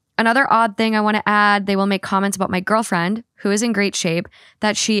 Another odd thing I want to add, they will make comments about my girlfriend, who is in great shape,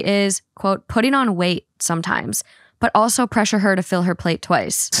 that she is, quote, putting on weight sometimes, but also pressure her to fill her plate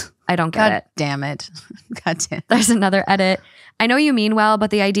twice. I don't get it. Damn it. God damn it. There's another edit. I know you mean well, but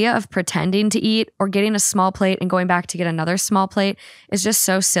the idea of pretending to eat or getting a small plate and going back to get another small plate is just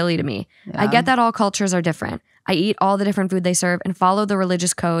so silly to me. Yeah. I get that all cultures are different. I eat all the different food they serve and follow the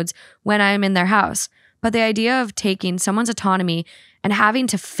religious codes when I am in their house. But the idea of taking someone's autonomy and having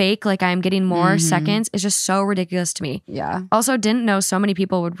to fake like I'm getting more seconds is just so ridiculous to me. Yeah. Also, didn't know so many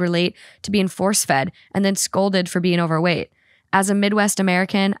people would relate to being force-fed and then scolded for being overweight. As a Midwest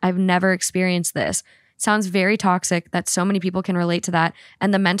American, I've never experienced this. Sounds very toxic that so many people can relate to that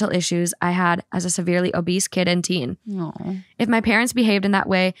and the mental issues I had as a severely obese kid and teen. Aww. If my parents behaved in that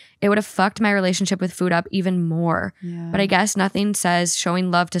way, it would have fucked my relationship with food up even more. Yeah. But I guess nothing says showing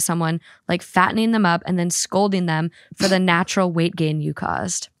love to someone like fattening them up and then scolding them for the natural weight gain you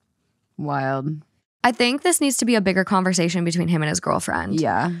caused. Wild. I think this needs to be a bigger conversation between him and his girlfriend.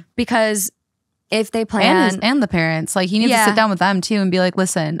 Yeah. Because if they plan. And the parents. Like he needs to sit down with them too and be like,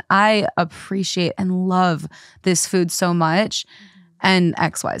 listen, I appreciate and love this food so much and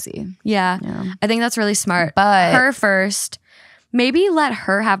XYZ. Yeah. I think that's really smart. But her first, maybe let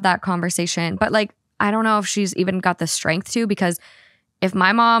her have that conversation. But like, I don't know if she's even got the strength to, because if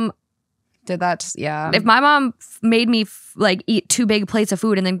my mom did that, if my mom made me like eat 2 big plates of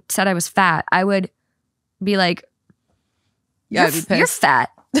food and then said I was fat, I would be like, you're fat.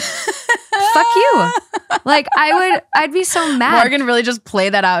 Fuck you. Like I'd be so mad. Morgan really just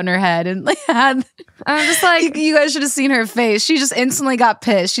played that out in her head and like I'm just like, you guys should have seen her face. She just instantly got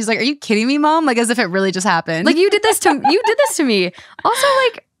pissed. She's like, are you kidding me, Mom? Like as if it really just happened. Like you did this to me. Also,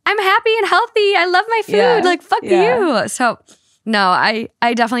 like, I'm happy and healthy. I love my food. Yeah. Like, fuck you. So no, I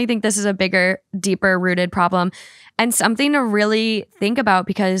definitely think this is a bigger, deeper rooted problem and something to really think about,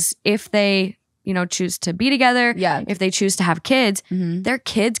 because if they, you know, choose to be together, if they choose to have kids, their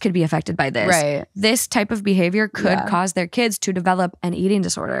kids could be affected by this. Right. This type of behavior could cause their kids to develop an eating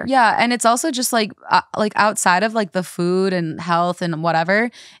disorder. Yeah. And it's also just like outside of like the food and health and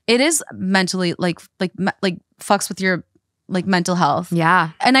whatever, it is mentally like fucks with your like mental health. Yeah.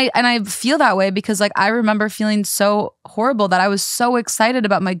 And I feel that way because like I remember feeling so horrible that I was so excited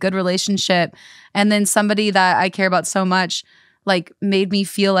about my good relationship. And then somebody that I care about so much like made me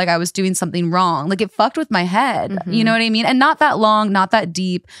feel like I was doing something wrong. Like it fucked with my head. You know what I mean? And not that long, not that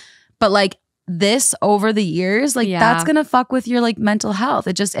deep, but like this over the years, like that's gonna fuck with your like mental health.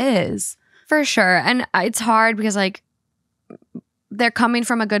 It just is. For sure. And it's hard because like they're coming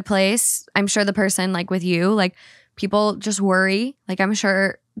from a good place. I'm sure the person like with you, like people just worry. Like I'm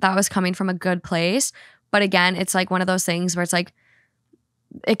sure that was coming from a good place. But again, it's like one of those things where it's like,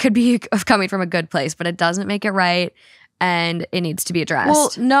 it could be coming from a good place, but it doesn't make it right. And it needs to be addressed.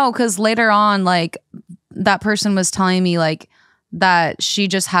 Well, no, because later on, like that person was telling me like that she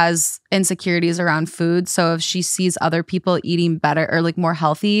just has insecurities around food. So if she sees other people eating better or like more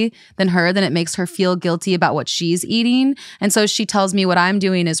healthy than her, then it makes her feel guilty about what she's eating. And so she tells me what I'm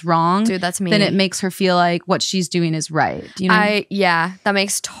doing is wrong. Dude, that's me. Then it makes her feel like what she's doing is right. Do you know? Yeah, that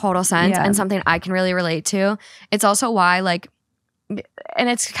makes total sense and something I can really relate to. It's also why like, and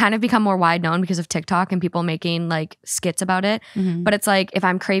it's kind of become more wide known because of TikTok and people making like skits about it. But it's like if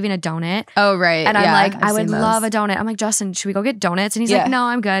I'm craving a donut. Oh, right. And I'm like, I would love a donut. I'm like, Justin, should we go get donuts? And he's like, no,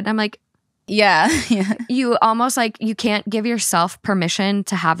 I'm good. I'm like, yeah. You almost like, you can't give yourself permission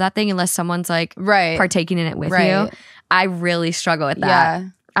to have that thing unless someone's like partaking in it with you. I really struggle with that.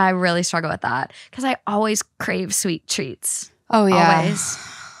 I really struggle with that because I always crave sweet treats. Oh, yeah. Always.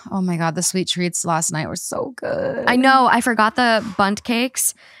 Oh my God, the sweet treats last night were so good. I know. I forgot the bundt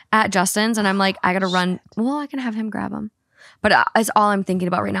cakes at Justin's and I'm like, I gotta run. Well, I can have him grab them. But it's all I'm thinking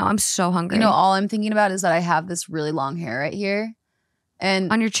about right now. I'm so hungry. You know, all I'm thinking about is that I have this really long hair right here.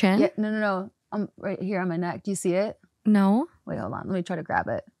 And on your chin? Yeah, no. Right here on my neck. Do you see it? No. Wait, hold on. Let me try to grab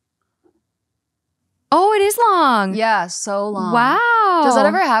it. Oh, it is long. Yeah, so long. Wow. Does that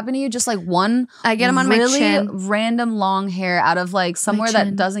ever happen to you? Just like one I get them on really my chin. Random long hair out of like somewhere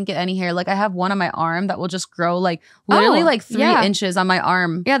that doesn't get any hair. Like I have one on my arm that will just grow like literally like 3 inches on my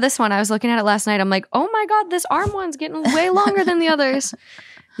arm. Yeah, this one. I was looking at it last night. I'm like, oh my God, this arm one's getting way longer than the others.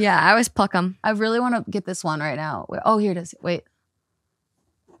 Yeah, I always pluck them. I really want to get this one right now. Wait, oh, here it is. Wait.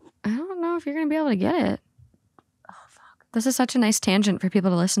 I don't know if you're going to be able to get it. This is such a nice tangent for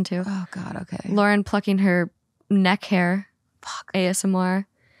people to listen to. Oh, God, okay. Lauren plucking her neck hair. Fuck. ASMR.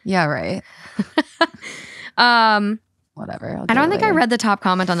 Yeah, right. Whatever. I don't think I read the top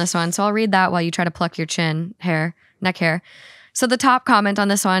comment on this one, so I'll read that while you try to pluck your neck hair. So the top comment on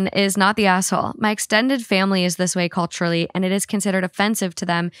this one is not the asshole. My extended family is this way culturally, and it is considered offensive to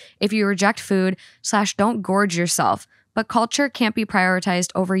them if you reject food / don't gorge yourself. But culture can't be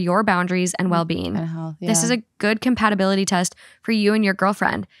prioritized over your boundaries and well-being. Health, This is a good compatibility test for you and your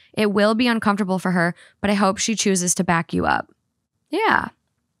girlfriend. It will be uncomfortable for her, but I hope she chooses to back you up. Yeah,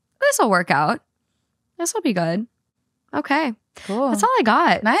 this will work out. This will be good. Okay. Cool. That's all I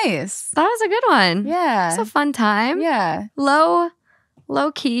got. Nice. That was a good one. Yeah. It's a fun time. Yeah. Low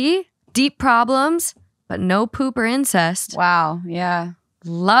key, deep problems, but no poop or incest. Wow. Yeah.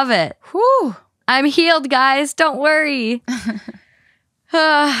 Love it. Whew. I'm healed, guys. Don't worry.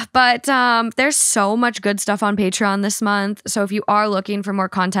 But there's so much good stuff on Patreon this month. So if you are looking for more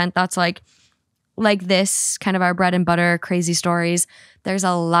content that's like this, kind of our bread and butter, crazy stories, there's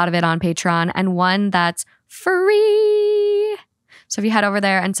a lot of it on Patreon and one that's free. So if you head over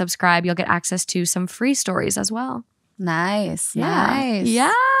there and subscribe, you'll get access to some free stories as well. Nice. Yeah. Nice.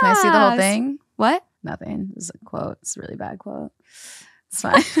 Yeah. Can I see the whole thing? What? Nothing. This is a quote. It's a really bad quote. It's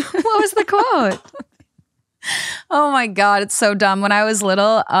fine. What was the quote? Oh my God, it's so dumb. When I was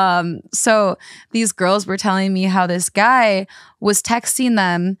little, so these girls were telling me how this guy was texting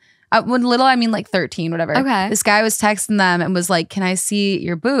them. When little, I mean like 13, whatever. Okay. This guy was texting them and was like, "Can I see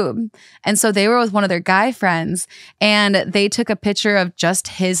your boob?" And so they were with one of their guy friends and they took a picture of just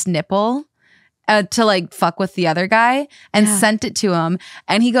his nipple to like fuck with the other guy and sent it to him.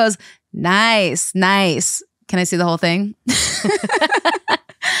 And he goes, "Nice, nice. Can I see the whole thing?"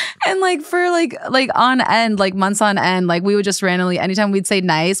 And like for like on end, like months on end, like we would just randomly, anytime we'd say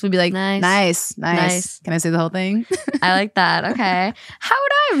nice, we'd be like, nice. Can I say the whole thing? I like that. Okay. How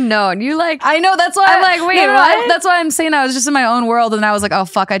would I have known? You like, I know, that's why I'm like, wait, what? That's why I'm saying I was just in my own world and I was like, oh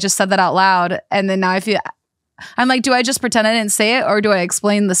fuck, I just said that out loud. And then now I'm like, do I just pretend I didn't say it or do I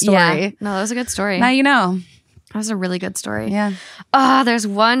explain the story? Yeah. No, that was a good story. Now you know. That was a really good story. Yeah. Oh, there's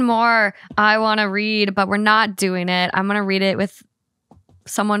one more I want to read, but we're not doing it. I'm going to read it with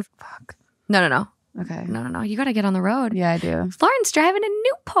someone. Fuck. No. Okay. No. You got to get on the road. Yeah, I do. Lauren's driving in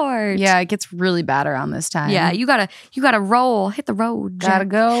Newport. Yeah, it gets really bad around this time. Yeah, you gotta roll, hit the road. Gotta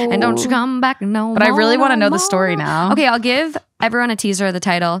go. And don't you come back no But more, I really want to know more. the story now. Okay, I'll give everyone a teaser of the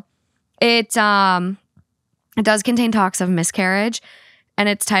title. It does contain talks of miscarriage. And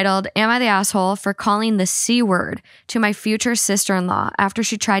it's titled, "Am I the asshole for calling the C word to my future sister-in-law after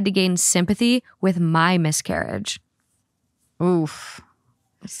she tried to gain sympathy with my miscarriage?" Oof.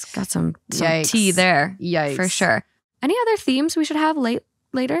 It's got some tea there. Yikes. For sure. Any other themes we should have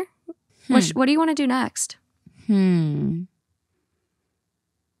later? What do you want to do next?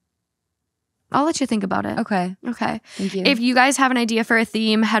 I'll let you think about it. Okay. Thank you. If you guys have an idea for a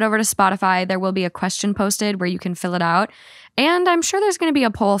theme, head over to Spotify. There will be a question posted where you can fill it out. And I'm sure there's going to be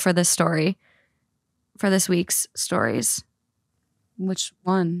a poll for this story, for this week's stories. Which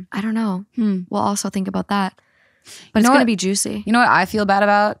one? I don't know. We'll also think about that. But it's going to be juicy. You know what I feel bad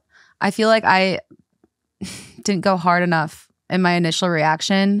about? I feel like I didn't go hard enough in my initial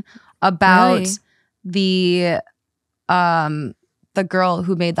reaction about the girl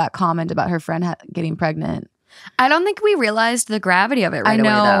who made that comment about her friend getting pregnant. I don't think we realized the gravity of it right away,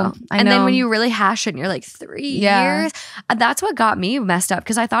 though. I know. Then when you really hash it and you're like, 3 years? That's what got me messed up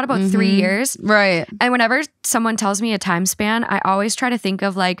because I thought about 3 years. Right. And whenever someone tells me a time span, I always try to think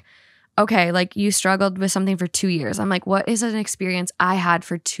of like, okay, like you struggled with something for 2 years. I'm like, what is an experience I had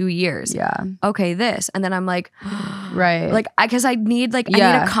for 2 years? Yeah. Okay, this. And then I'm like, right. Like, because I need I need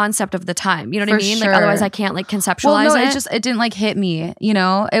a concept of the time. You know what I mean? Sure. Like, otherwise I can't like conceptualize it. It didn't like hit me, you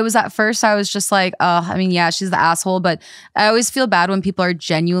know? It was at first I was just like, I mean, yeah, she's the asshole, but I always feel bad when people are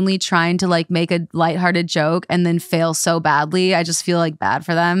genuinely trying to like make a lighthearted joke and then fail so badly. I just feel like bad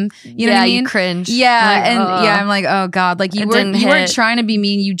for them. You know what I mean? You cringe. Yeah. Like, I'm like, oh God, like you weren't trying to be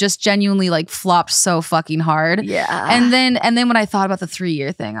mean. You just genuinely like flopped so fucking hard. Yeah. And then when I thought about the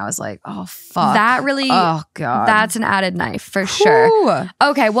 3-year thing, I was like, oh fuck. That really, oh God. That's an added knife for sure.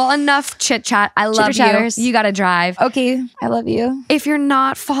 Okay, well, enough chit chat. I love you. You gotta drive. Okay, I love you. If you're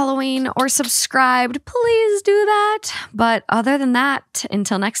not following or subscribed, please do that. But other than that,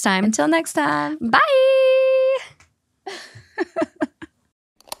 until next time. Bye.